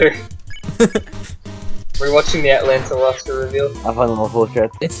on Twitter. We're watching the Atlanta roster reveal. I found a little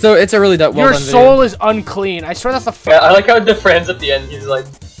bullshit. It's a really well Your done soul is unclean. I swear that's the. Yeah, I like how the friends at the end. He's like,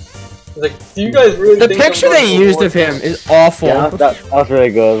 do you guys really? The think picture I'm they used of him is awful. Yeah, that was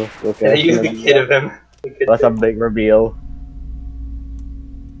really good. Okay. Yeah, they used the kid of him. That's a big reveal.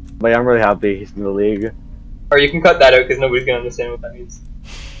 But yeah, I'm really happy he's in the league. Or you can cut that out because nobody's gonna understand what that means.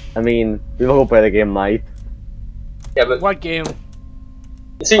 I mean, people who play the game might. Yeah, but What game?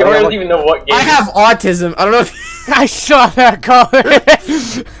 see, you don't even know what game. I have autism. I don't know if I saw that comment.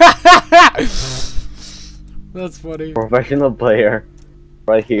 That's funny. Professional player.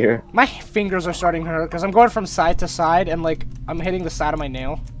 Right here. My fingers are starting to hurt because I'm going from side to side and like I'm hitting the side of my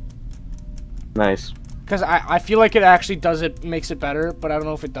nail. Nice. Because I feel like it actually makes it better, but I don't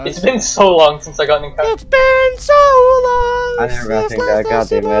know if it does. It's been so long since I got an encounter. It's been so long. I never got to think that,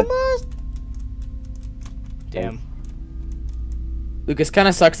 goddammit. Damn. Lucas kind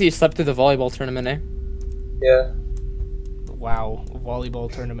of sucks that you slept through the volleyball tournament, eh? Yeah. Wow, volleyball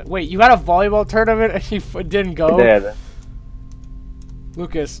tournament. Wait, you had a volleyball tournament and you didn't go? I did.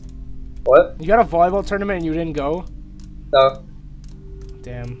 Lucas. What? You had a volleyball tournament and you didn't go? No.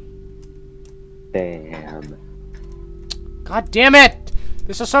 Damn. Damn. God damn it!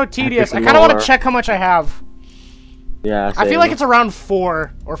 This is so tedious. I kind of want to check how much I have. Yeah, I feel like it's around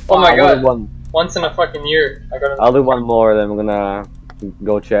 4 or 5. Oh my I'll god. do one. Once in a fucking year, I got. I'll do one more, then I'm gonna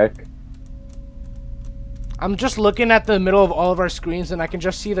go check. I'm just looking at the middle of all of our screens and I can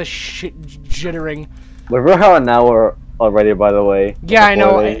just see the shit jittering. We're around an hour already, by the way. Yeah, I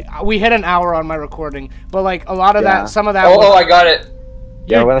know. We hit an hour on my recording, but like a lot of that, some of that. Oh, I got it.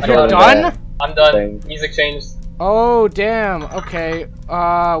 Yeah, we're You're done? I'm done. Thing. Music changed. Oh damn. Okay.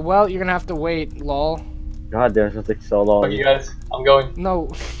 Well, you're gonna have to wait. Lol. God damn, it's take so long. Fuck you guys. I'm going. No.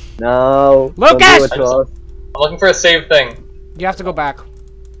 No. Lucas! Don't do it to us. I'm looking for a save thing. You have to go back.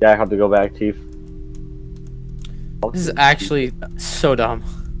 Yeah, I have to go back, Chief. This is actually so dumb.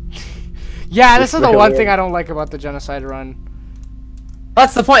 Yeah, this is the one thing I don't like about the Genocide run.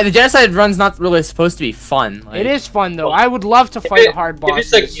 That's the point. The Genocide run's not really supposed to be fun. Like, It is fun though. I would love to fight hard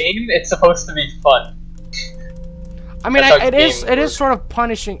bosses. If it's a game, it's supposed to be fun. I mean, That's how it is games sort of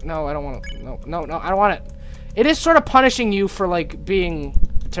punishing. No, I don't want to. No, I don't want it. It is sort of punishing you for like being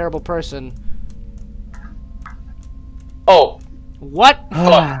a terrible person. Oh, What?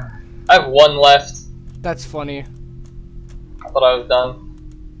 fuck. I have one left. That's funny. I thought I was done.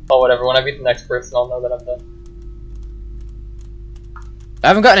 Oh, whatever. When I beat the next person, I'll know that I'm done. I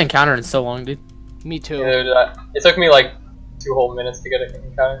haven't gotten an encounter in so long, dude. Me too. Neither did I. It took me like 2 whole minutes to get an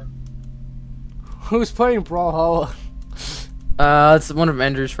encounter. Who's playing Brawlhalla? It's one of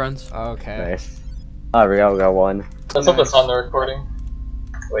Andrew's friends. Okay. Nice. Oh, we got one. Let's hope that's on the recording.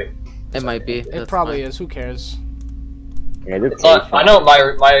 Wait. It might be. It probably is. Who cares? Yeah, dude. It's not. I know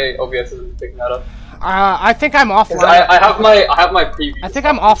my OBS isn't picking that up. I think I'm 'Cause offline. I have my preview. I think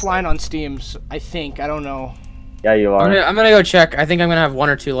I'm offline on Steam. So I think. I don't know. Yeah, you are. I'm gonna go check. I think I'm gonna have 1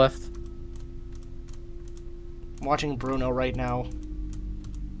 or 2 left. I'm watching Bruno right now.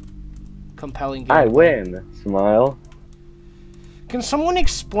 Compelling game. I win. Smile. Can someone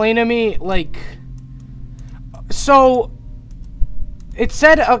explain to me, like... So... It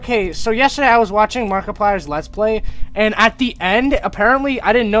said, okay, so yesterday I was watching Markiplier's Let's Play, and at the end, apparently,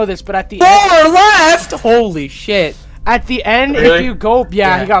 I didn't know this, but at the 4 end... left! Holy shit. At the end, Really? if you go...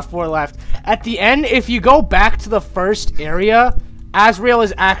 Yeah, Yeah. he got 4 left. At the end, if you go back to the first area, Azrael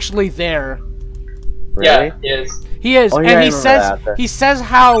is actually there. Really? Yeah, he is. He is, Oh, yeah, and I he remember says... that. He says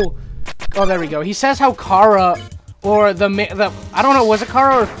how... Oh, there we go. He says how Kara... Or the I don't know, was it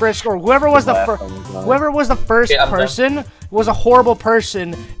Kara or Frisk or whoever was the first Okay, I'm done. person was a horrible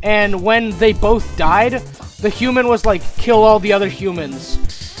person, and when they both died, the human was like kill all the other humans,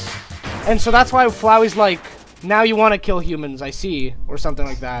 and so that's why Flowey's like, now you want to kill humans, I see, or something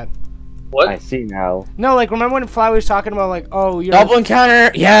like that. What? I see now. No, like remember when Flowey was talking about like, oh, you're Double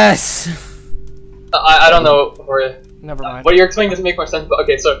encounter. Yes. I don't know. never mind. What you're explaining doesn't make much sense. But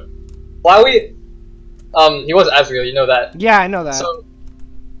okay, so Flowey, he was Azrael. You know that. Yeah, I know that. So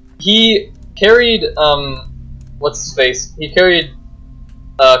he carried what's his face? He carried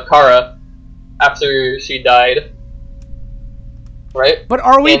Kara after she died, right? But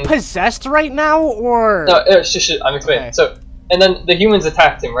are we and- possessed right now, or? No, I'm explaining. Okay. So, and then the humans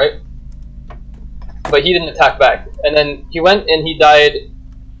attacked him, right? But he didn't attack back. And then he went and he died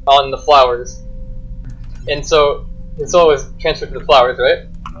on the flowers. And so his soul was transferred to the flowers, right?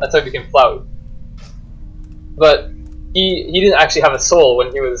 That's how he became Flowey. But he didn't actually have a soul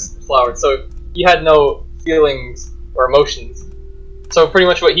when he was flowered, so he had no feelings or emotions. So pretty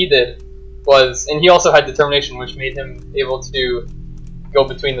much what he did was, and he also had determination, which made him able to go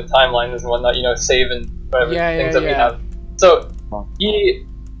between the timelines and whatnot, you know, save and whatever things that we have. So he,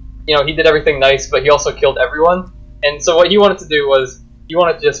 you know, he did everything nice, but he also killed everyone. And so what he wanted to do was, he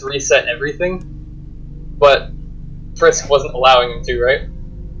wanted to just reset everything, but Frisk wasn't allowing him to, right?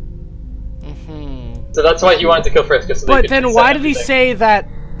 So that's why he wanted to kill Frisk, just so they But could then reset why did he everything. say that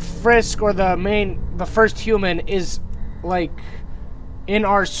Frisk, or the first human, is, like, in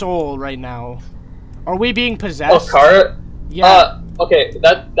our soul right now? Are we being Oh, possessed? Kara? Yeah. Okay,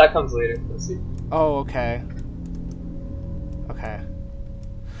 that comes later. Let's see. Oh, okay. Okay.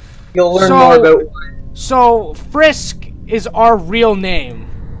 You'll learn So- more about... So, Frisk is our real name.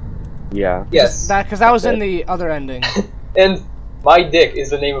 Yeah. Yes. Because that was in the other ending. And my dick is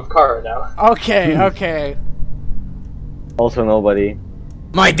the name of Kara now. Okay, okay. Also nobody.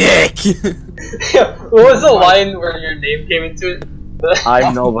 My dick. What was the line where your name came into it?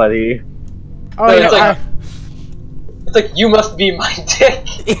 I'm nobody. Oh, So yeah. it's like- It's like, you must be my dick.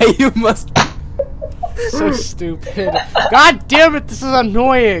 Yeah, you must. So stupid. God damn it, this is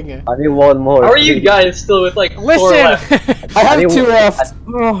annoying. I need one more. How are you please. guys still with like 4 Listen. left? I need have 2 one- left.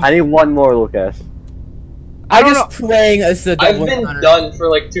 I need one more, Lucas. I'm don't just playing as the I've double been encounter. done for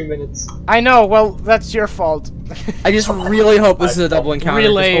like 2 minutes. I know, well, that's your fault. I just really hope this is a double encounter. 'cause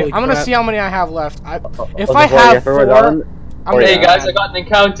Really, holy I'm gonna crap. see how many I have left. If Also, I before have after we're 4, done- I'm Hey, Hey gonna guys, I got an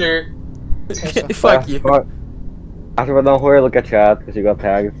encounter. Fuck you. After we're done here, look at chat because you got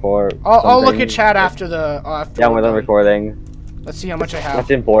tagged for. I'll look something. at chat after the. Yeah, we're done recording. Let's see how much I have. That's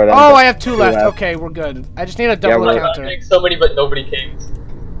important. Oh, I have 2 left. Okay, we're good. I just need a double we're- encounter. So many, but nobody came.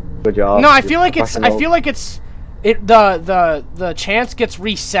 Good job. No, I feel like it's. Professional. I feel like it's. The chance gets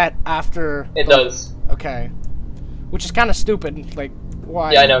reset after. It does. Okay. Which is kind of stupid. Like,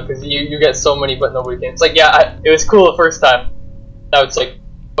 why? Yeah, I know, because you get so many, but nobody came. It's like, yeah, it was cool the first time. Now it's like,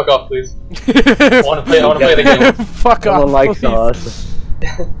 fuck off, please. I want to play the game. Fuck No off. one likes please. us.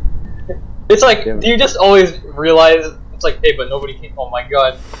 It's like, do you just always realize, it's like, hey, but nobody came? Oh my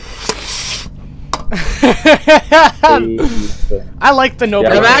god. Please. I like the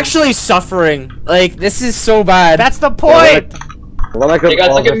nobody. Yeah, I'm actually suffering. Like, this is so bad. That's the point. Well, Hey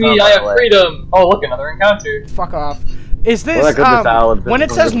guys, look at me, I have freedom! Oh, look, another encounter. Fuck off. Is this, Well, when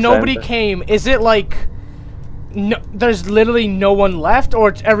it says nobody came, is it like, no, there's literally no one left,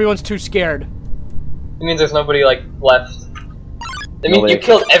 or everyone's too scared? It means there's nobody, like, left. It means you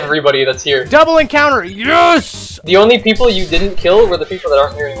killed everybody that's here. Double encounter, yes! The only people you didn't kill were the people that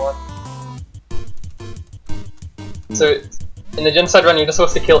aren't here anymore. So, in the genocide run, you're just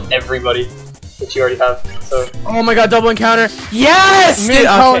supposed to kill everybody, which you already have, so... Oh my god, double encounter! Yes! Me and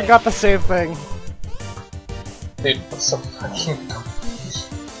Colin got the same thing. Dude, that's so fucking dumb.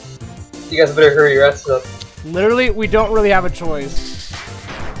 You guys better hurry your asses up. Literally, we don't really have a choice.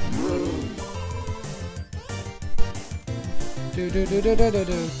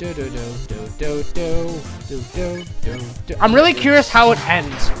 I'm really curious how it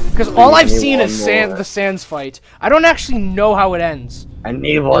ends, because all I've seen is the Sands fight. I don't actually know how it ends. I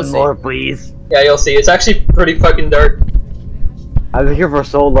need one more, please. Yeah, you'll see. It's actually pretty fucking dark. I've been here for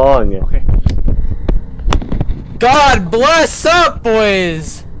so long. Okay. God bless up,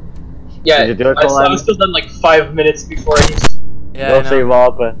 boys! Yeah, Did you do it, I was still done like 5 minutes before I used. Yeah, Go save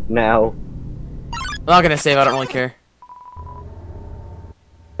up now. I'm not gonna save, I don't really care.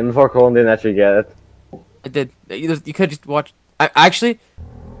 And before Colin didn't actually get it. I did. You could just watch. Actually,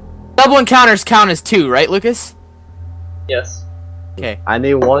 double encounters count as 2, right, Lucas? Yes. Okay. I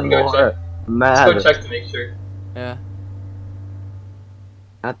need one Go more. check. Mad. Let's go check to make sure. Yeah.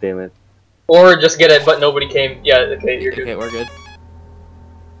 God damn it. Or just get it, but nobody came. Yeah, okay, you're good. Okay, we're good.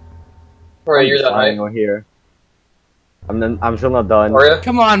 Alright, you're done, right? Over here. I'm still not done. Horia?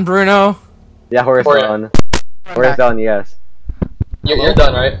 Come on, Bruno. Yeah, Horia's Horia. done. Horia's done, yes. You're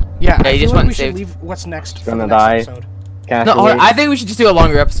done, right? Yeah, Yeah, I you feel just like went we and should saved. leave what's next for Gonna the next die. episode. Can't No, wait. I think we should just do a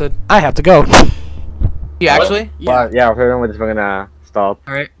longer episode. I have to go. You actually? Yeah. But yeah, we're just gonna stop.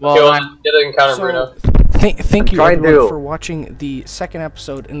 Alright, Well, well, get an encounter, So, Bruno. thank you trying everyone to. for watching the second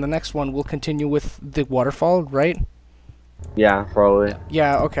episode. In the next one, we'll continue with the waterfall, right? Yeah, probably.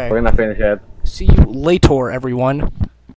 Yeah, okay. We're gonna finish it. See you later, everyone.